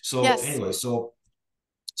 So Yes. anyway, so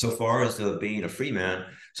far as being a free man,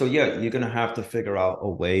 so yeah, you're gonna have to figure out a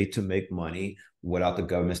way to make money without the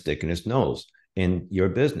government sticking its nose in your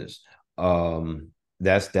business.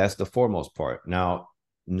 That's the foremost part. Now,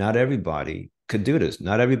 not everybody could do this.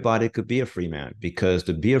 Not everybody could be a free man because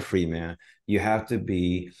to be a free man, you have to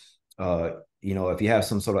be, uh, if you have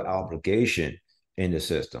some sort of obligation in the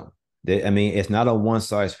system. I mean, it's not a one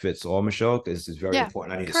size fits all, Michelle. This is very Yeah.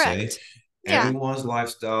 important. I need to say, Correct. Yeah. everyone's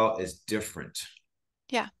lifestyle is different.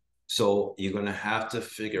 Yeah. So you're gonna have to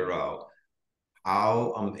figure out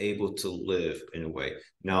how I'm able to live in a way.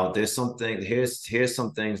 Now, there's something here's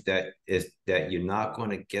some things that you're not going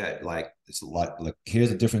to get. Like it's a lot. Like here's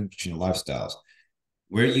the difference between lifestyles.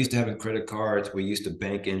 We're used to having credit cards. We're used to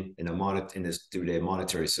banking in this through their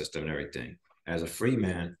monetary system and everything. As a free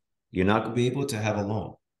man, you're not going to be able to have a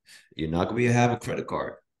loan. You're not going to be able to have a credit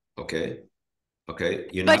card. Okay, okay.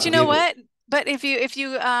 You're not But you going to know be able. what? But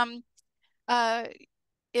uh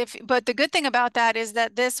but the good thing about that is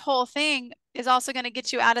that this whole thing is also going to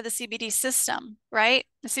get you out of the CBD system, right?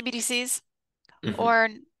 The CBDCs Mhm. or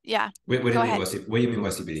yeah, What do you go mean ahead. by What do you mean by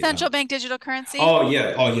CBD? Central bank digital currency. Oh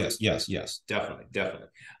yeah. Oh yes. Yes. Yes. Definitely. Definitely.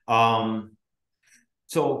 Um.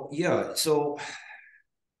 So yeah. So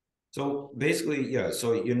basically, yeah.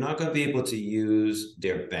 So you're not going to be able to use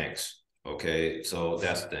their banks. Okay. So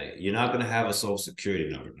that's the thing. You're not going to have a social security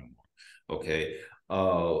number no more. Okay.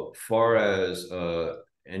 Far as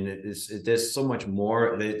and there's so much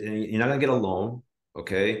more. You're not gonna get a loan.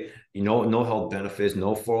 Okay. You know, no health benefits,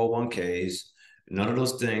 no 401ks. None of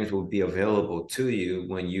those things will be available to you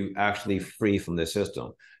when you actually free from the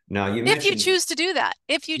system. Now you If you mentioned choose to do that,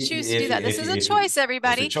 if you choose to do that, this is a if you choice, it's a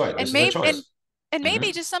everybody. choice. And This is a maybe choice. and maybe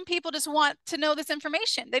Mm-hmm. just some people just want to know this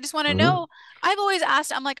information. They just want to Mm-hmm. know. I've always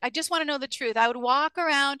asked, I'm like, I just want to know the truth. I would walk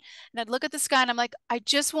around and I'd look at the sky and I'm like, I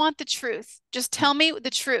just want the truth. Just tell me the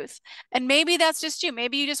truth. And maybe that's just you.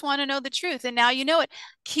 Maybe you just want to know the truth. And now you know it.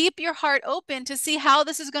 Keep your heart open to see how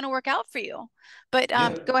this is going to work out for you. But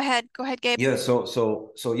Yeah. go ahead. Go ahead, Gabe. Yeah. So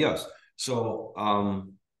yes. So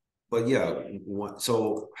but yeah,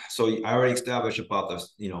 so I already established about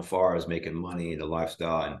the far as making money and the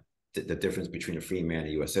lifestyle and the difference between a free man and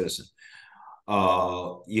a U.S. citizen.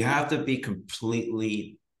 You have to be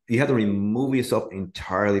completely. You have to remove yourself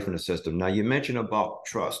entirely from the system. Now you mentioned about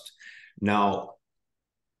trust. Now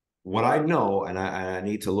what I know, and I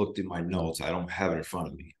need to look through my notes. I don't have it in front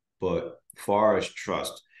of me, but far as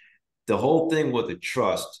trust, the whole thing with the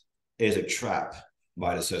trust is a trap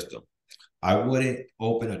by the system. I wouldn't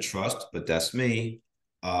open a trust, but that's me.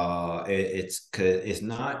 It's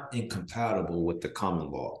not incompatible with the common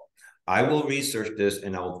law. I will research this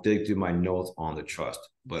and I'll dig through my notes on the trust.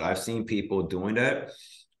 But I've seen people doing that,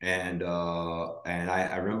 and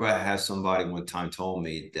I remember I had somebody one time told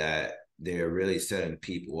me that they're really setting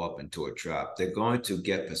people up into a trap. They're going to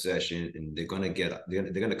get possession, and they're going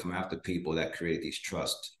to come after people that create these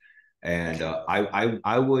trusts. And Okay.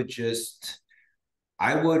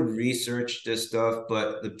 I would research this stuff,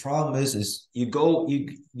 but the problem is you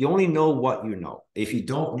only know what you know. If you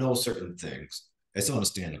don't know certain things, it's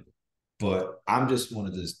understandable. But I'm just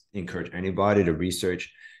wanted to encourage anybody to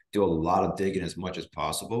research, do a lot of digging as much as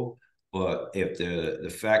possible. But if the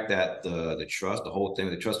fact that the trust, the whole thing,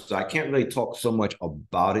 the trust, so I can't really talk so much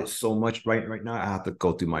about it so much right now. I have to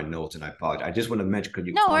go through my notes, and I apologize. I just want to mention because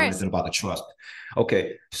you No worries. commented about the trust.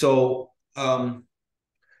 Okay, so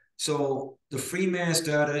the free man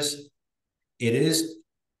status, it is,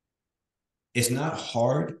 it's not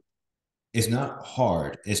hard. It's not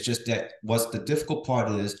hard. It's just that what's the difficult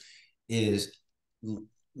part is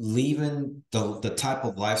leaving the type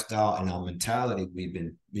of lifestyle and our mentality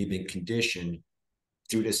we've been conditioned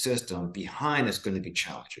through the system behind is going to be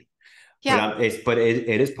challenging. But Yeah.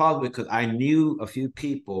 it is possible because I knew a few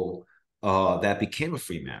people that became a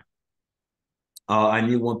free man. I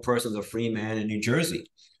knew one person, a free man in New Jersey.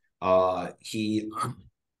 He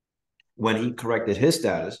when he corrected his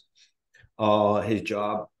status, his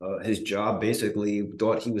job basically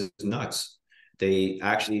thought he was nuts. They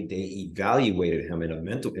evaluated him in a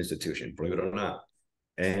mental institution, believe it or not,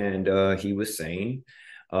 and he was sane.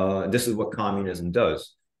 This is what communism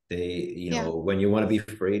does. Yeah. When you want to be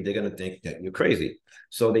free, they're gonna think that you're crazy.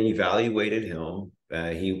 So they evaluated him.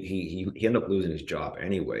 He ended up losing his job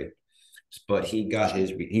anyway, but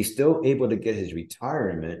he's still able to get his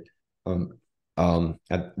retirement. Um, what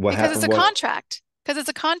Because it's happened a was, contract. Because it's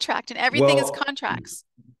a contract and everything is well, contracts,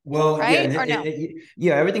 yeah, right? Or no?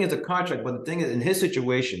 yeah, everything is a contract. But the thing is, in his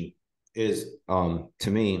situation, is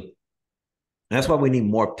to me, and that's why we need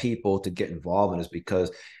more people to get involved in this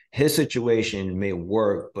because his situation may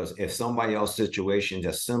work, but if somebody else's situation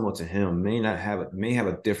that's similar to him may have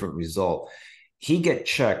a different result. He get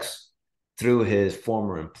checks through his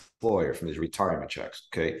former employer from his retirement checks,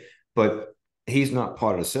 okay, but he's not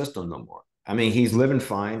part of the system no more. I mean, he's living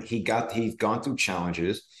fine. He's gone through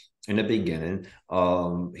challenges in the beginning.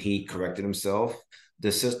 He corrected himself.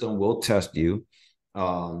 The system will test you.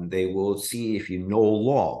 They will see if you know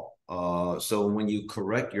law. So when you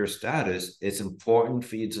correct your status, it's important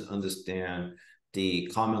for you to understand the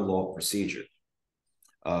common law procedure.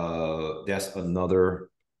 That's another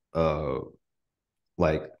uh,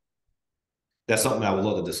 like that's something I would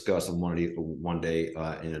love to discuss on one day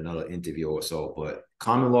in another interview or so. But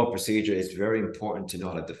common law procedure is very important to know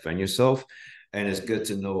how to defend yourself, and it's good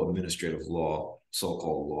to know administrative law,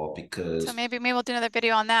 so-called law, So because maybe we'll do another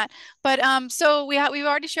video on that. But so we've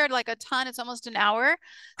already shared like a ton. It's almost an hour.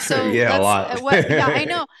 So yeah, a let's lot. what yeah, I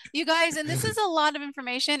know. You guys, and this is a lot of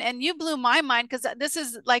information and you blew my mind because this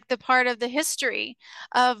is like the part of the history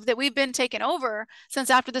of that we've been taken over since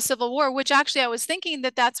after the Civil War, which actually I was thinking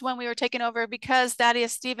that that's when we were taken over because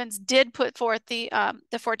Thaddeus Stevens did put forth the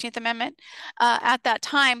 14th Amendment at that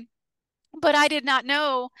time. But I did not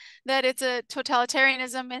know that it's a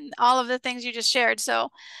totalitarianism and all of the things you just shared. So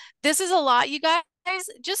this is a lot, you guys.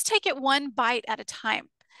 Just take it one bite at a time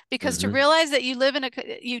because to Mm-hmm. realize that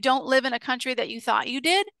you don't live in a country that you thought you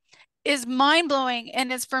did is mind blowing.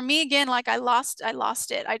 And it's for me again, like I lost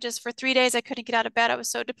it. I just, for 3 days, I couldn't get out of bed. I was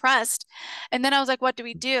so depressed. And then I was like, what do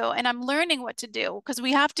we do? And I'm learning what to do because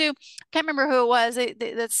we have to, I can't remember who it was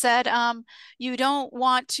that said, you don't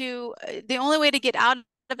want to, the only way to get out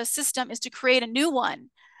of a system is to create a new one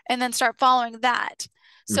and then start following that.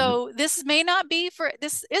 Mhm. So this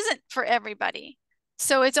isn't for everybody.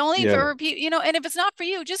 So it's only Yeah, for people, and if it's not for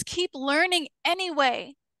you, just keep learning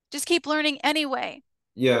anyway. Just keep learning anyway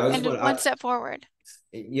yeah. I just and want one step forward.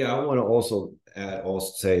 yeah, I want to also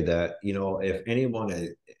say that, if anyone,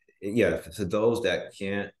 yeah, for those that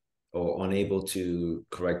can't or unable to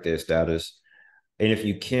correct their status, and if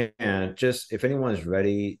you can, just if anyone is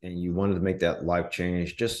ready and you wanted to make that life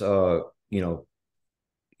change, just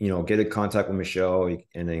you know, get in contact with Michelle,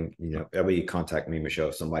 and then everybody contact me, Michelle,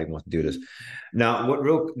 if somebody wants to do this. Mhm.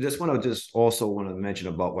 Now, just also want to mention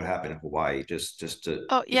about what happened in Hawaii, just to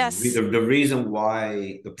Oh, yes. the reason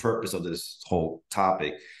why, the purpose of this whole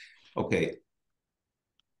topic. Okay,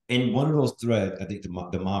 in one of those threads, I think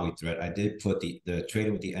the Maui thread, I did put the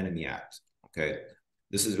Trading with the Enemy Act. Okay,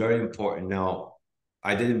 this is very important. Now,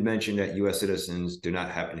 I didn't mention that U.S. citizens do not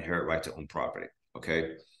have inherent right to own property.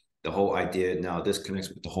 Okay, the whole idea, now this connects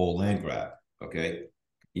with the whole land grab. Okay,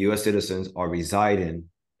 U.S. citizens are residing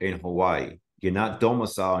in Hawaii. You're not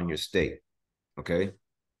domiciled in your state. Okay,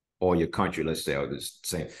 or your country, let's say, or the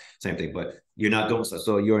same thing, but you're not domiciled.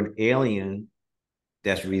 So you're an alien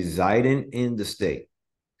that's residing in the state.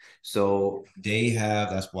 So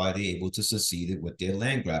that's why they're able to succeed with their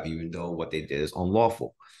land grab, even though what they did is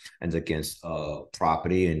unlawful and against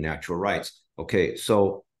property and natural rights. Okay,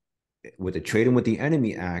 so with the Trading with the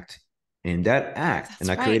Enemy Act, in that act, and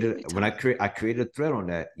That's right. We I created a thread on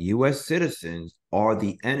that, U.S. citizens are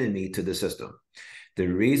the enemy to the system. The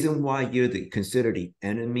reason why you're considered the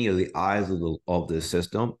enemy of the eyes of the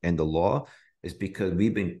system and the law is because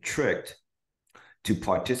we've been tricked to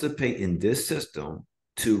participate in this system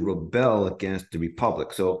to rebel against the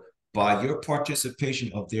republic. So by your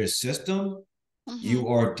participation of their system, hmm you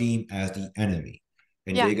are deemed as the enemy,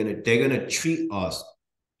 and Yeah. they're gonna treat us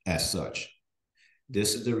as such.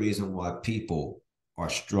 This is the reason why people are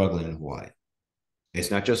struggling in Hawaii. It's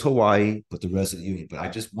not just Hawaii, but the rest of the union. But I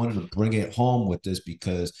just wanted to bring it home with this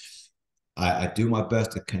because I do my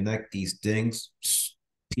best to connect these things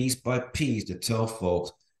piece by piece to tell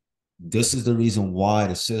folks this is the reason why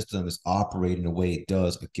the system is operating the way it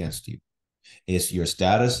does against you. It's your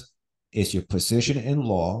status, it's your position in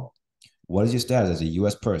law. What is your status as a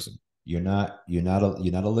U.S. person? You're not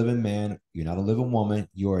a living man. You're not a living woman.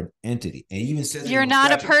 You're an entity. And it even says it in You're those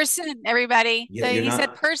not a statutes. person, everybody. Yeah, you're He said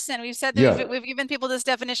not. person. We've said that Yeah. we've given people this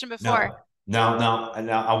definition before. Now,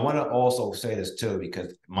 I want to also say this too, because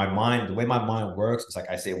the way my mind works, it's like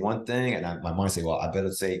I say one thing, and my mind say, well, I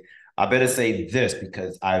better say this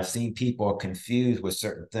because I've seen people are confused with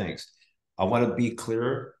certain things. I want to be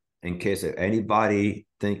clear in case of anybody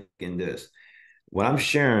thinking this. What I'm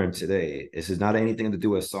sharing today, this is not anything to do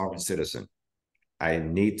with sovereign citizen. I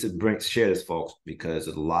need to share this, folks, because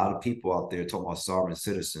there's a lot of people out there talking about sovereign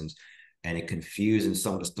citizens, and it confusing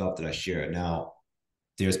some of the stuff that I share. Now,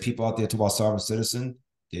 there's people out there talking about sovereign citizen.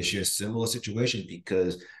 They share similar situations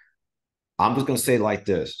because I'm just gonna say it like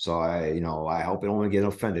this. So I hope I don't get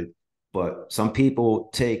offended. But some people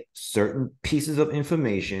take certain pieces of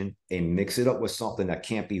information and mix it up with something that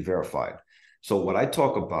can't be verified. So what I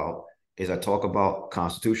talk about is I talk about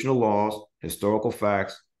constitutional laws, historical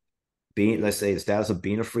facts, let's say the status of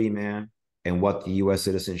being a free man, and what the U.S.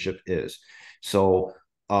 citizenship is. So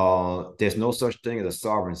there's no such thing as a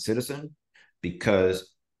sovereign citizen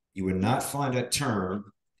because you would not find that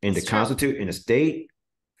term in the It's true. Constitution, in the state,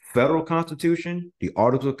 federal Constitution, the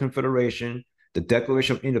Articles of Confederation, the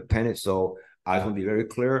Declaration of Independence. So I want to be very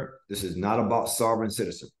clear. This is not about sovereign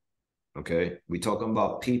citizen. Okay, we're talking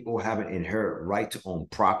about people having inherent right to own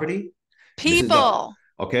property. This is the People,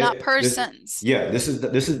 not okay. persons. This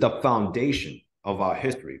is the foundation of our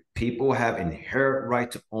history. People have inherent right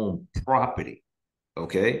to own property.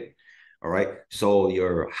 Okay, all right. So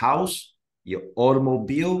your house, your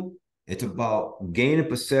automobile, it's about gaining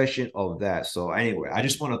possession of that. So anyway, I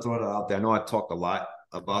just want to throw that out there. I know I talked a lot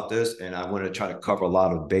about this, and I want to try to cover a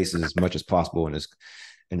lot of bases as much as possible in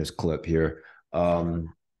this clip here.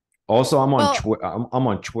 Also, Well, I'm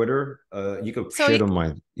on Twitter. You can so share on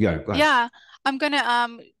my yeah. Go ahead. yeah, I'm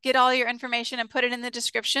gonna get all your information and put it in the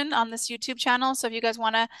description on this YouTube channel. So if you guys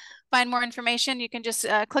want to find more information, you can just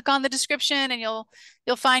click on the description and you'll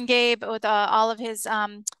find Gabe with all of his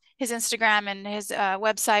Instagram and his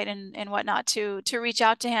website and whatnot to reach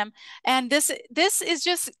out to him. And this is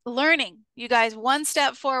just learning, you guys, one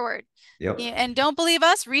step forward. Yep. Yeah, and don't believe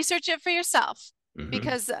us, research it for yourself. Hmm.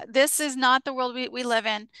 because this is not the world we live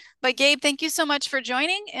in. But Gabe, thank you so much for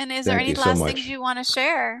joining. And is there Thank any you so last things much. you want to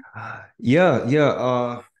share?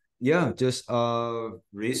 Yeah, just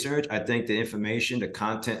research. I think the information, the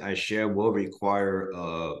content I share will require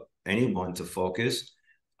anyone to focus.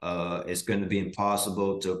 It's going to be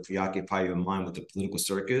impossible to preoccupy your mind with the political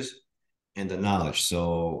circus and the knowledge.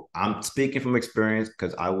 So I'm speaking from experience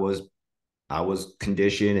because I was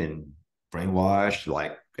conditioned and brainwashed.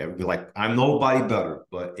 Like I'm nobody better,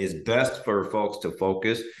 but it's best for folks to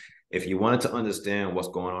focus. If you wanted to understand what's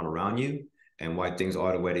going on around you and why things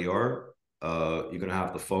are the way they are, you're gonna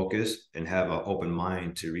have to focus and have an open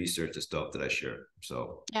mind to research the stuff that I share.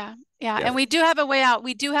 So Yeah, yeah, yeah. and we do have a way out.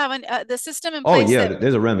 We do have the system in Oh place yeah, that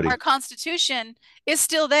there's a our remedy. Constitution is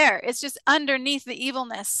still there. It's just underneath the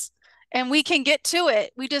evilness, and we can get to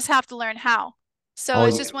it. We just have to learn how. So Oh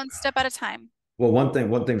it's yeah. just one step at a time. Well, one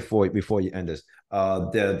thing before you end this,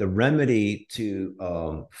 the remedy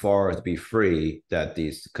to far as be free that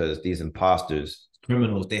these because these imposters,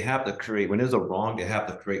 criminals, they have to create when there's a wrong, they have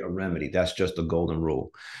to create a remedy. That's just the golden rule.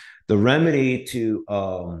 The remedy to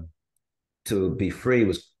be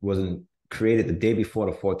free wasn't created the day before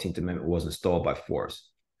the 14th Amendment was installed by force,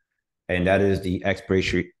 and that is the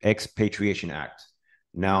Expatriation Act.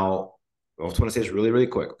 Now, I just want to say this really, really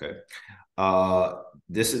quick, okay? Uh,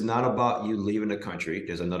 this is not about you leaving the country.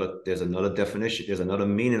 There's another definition. There's another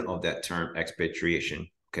meaning of that term, expatriation.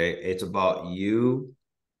 Okay, it's about you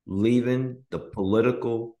leaving the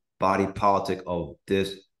political body politic of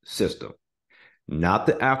this system, not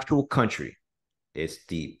the actual country. It's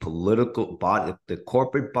the political body, the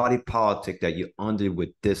corporate body politic that you're under with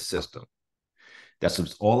this system. That's what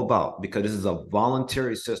it's all about because this is a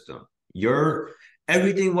voluntary system. You're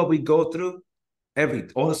everything what we go through,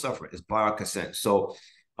 all the suffering is by our consent. So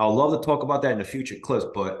I'd love to talk about that in the future clips,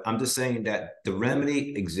 but I'm just saying that the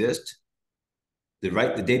remedy exists the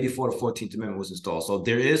day before the 14th Amendment was installed. So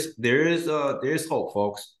there is hope,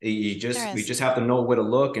 folks. There We is. just have to know where to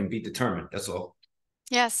look and be determined. That's all.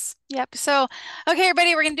 Yes. Yep. So, okay,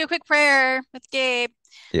 everybody, we're gonna do a quick prayer with Gabe.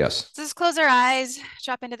 Yes. Just close our eyes,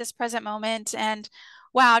 drop into this present moment, and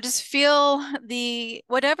wow, just feel the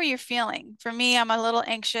whatever you're feeling. For me, I'm a little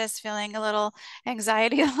anxious, feeling a little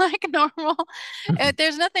anxiety like normal.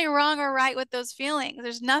 There's nothing wrong or right with those feelings.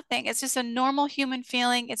 There's nothing. It's just a normal human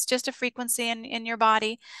feeling. It's just a frequency in your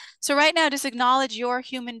body. So right now, just acknowledge your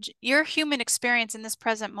human experience in this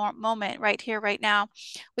present moment, right here, right now,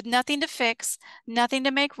 with nothing to fix, nothing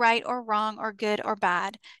to make right or wrong or good or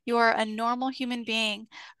bad. You are a normal human being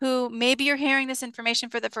who maybe you're hearing this information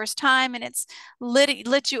for the first time and it's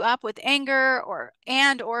lit you up with anger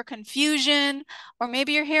or confusion, or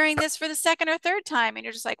maybe you're hearing this for the second or third time and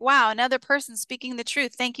you're just like, wow, another person speaking the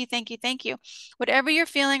truth. Thank you, thank you, thank you. Whatever you're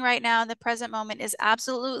feeling right now in the present moment is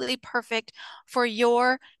absolutely perfect for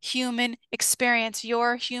your human experience,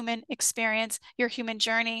 your human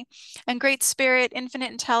journey. And Great Spirit,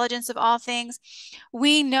 infinite intelligence of all things,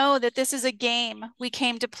 we know that this is a game we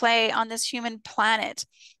came to play on this human planet,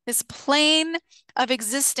 this plane of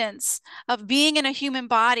existence, of being in a human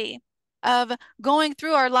body, of going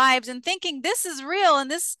through our lives and thinking this is real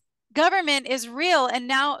and this government is real, and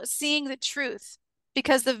now seeing the truth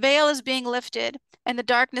because the veil is being lifted and the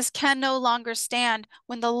darkness can no longer stand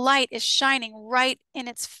when the light is shining right in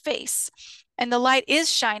its face. And the light is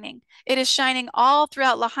shining. It is shining all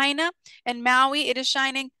throughout Lahaina and Maui. It is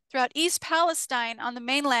shining throughout East Palestine on the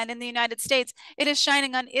mainland in the United States. It is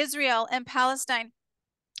shining on Israel and Palestine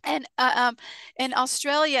and in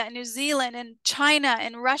Australia and New Zealand and China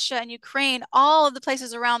and Russia and Ukraine, all of the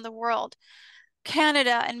places around the world,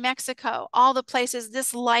 Canada and Mexico, all the places,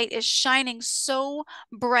 this light is shining so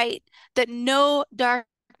bright that no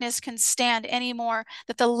darkness can stand anymore,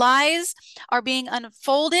 that the lies are being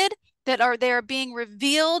unfolded, they are being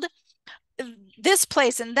revealed. This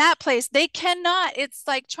place and that place, they cannot, it's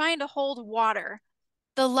like trying to hold water.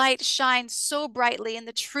 The light shines so brightly and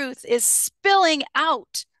the truth is spilling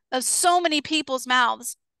out of so many people's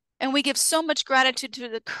mouths. And we give so much gratitude to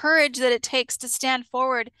the courage that it takes to stand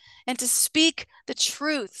forward and to speak the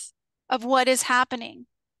truth of what is happening.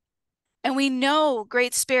 And we know,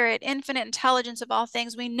 Great Spirit, infinite intelligence of all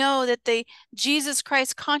things, we know that the Jesus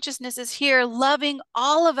Christ consciousness is here loving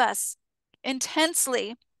all of us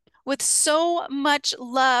intensely with so much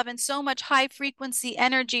love and so much high frequency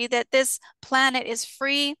energy that this planet is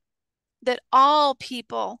free, that all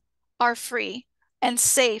people are free and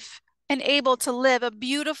safe and able to live a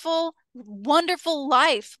beautiful, wonderful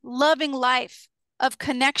life, loving life of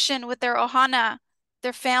connection with their ohana,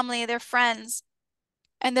 their family, their friends,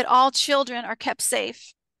 and that all children are kept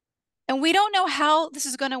safe. And we don't know how this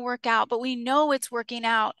is going to work out, but we know it's working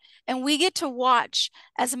out. And we get to watch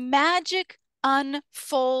as magic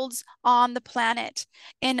unfolds on the planet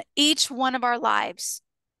in each one of our lives.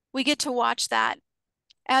 We get to watch that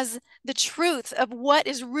as the truth of what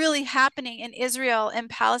is really happening in Israel and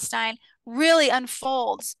Palestine really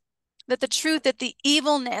unfolds. That the truth that the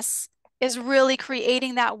evilness is really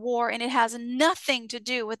creating that war, and it has nothing to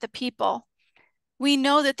do with the people. We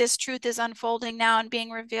know that this truth is unfolding now and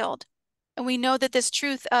being revealed. And we know that this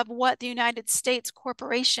truth of what the United States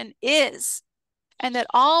corporation is, and that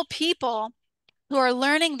all people who are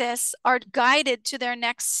learning this are guided to their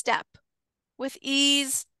next step with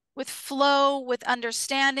ease, with flow, with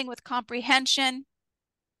understanding, with comprehension.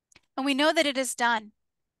 And we know that it is done.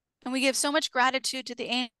 And we give so much gratitude to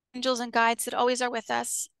the angels and guides that always are with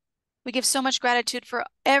us. We give so much gratitude for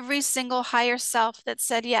every single higher self that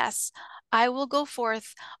said, yes, I will go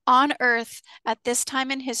forth on earth at this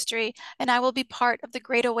time in history, and I will be part of the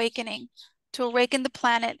great awakening to awaken the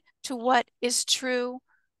planet to what is true,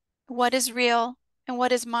 what is real, and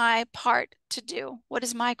what is my part to do, what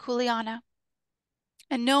is my kuleana.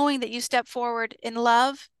 And knowing that you step forward in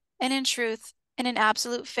love and in truth and in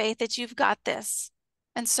absolute faith that you've got this.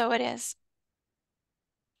 And so it is.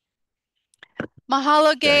 Mahalo,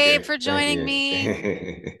 Thank Gabe, you. for Thank joining you.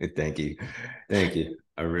 me. Thank you. Thank you.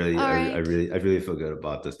 All right. I really feel good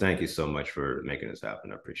about this. Thank you so much for making this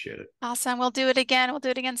happen. I appreciate it. Awesome. We'll do it again. We'll do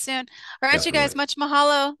it again soon. All right, you guys, Definitely. much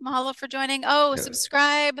mahalo. Mahalo for joining. Oh, Yeah.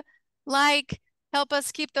 subscribe, like, help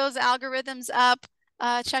us keep those algorithms up.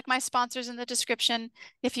 Check my sponsors in the description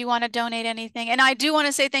if you want to donate anything. And I do want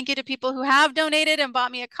to say thank you to people who have donated and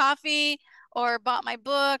bought me a coffee or bought my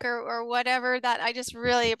book or whatever. That I just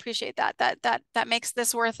really appreciate that. That makes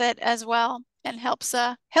this worth it as well and helps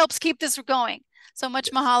keep this going. So much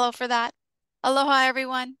Yes. mahalo for that. Aloha,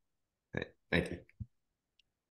 everyone. Thank you.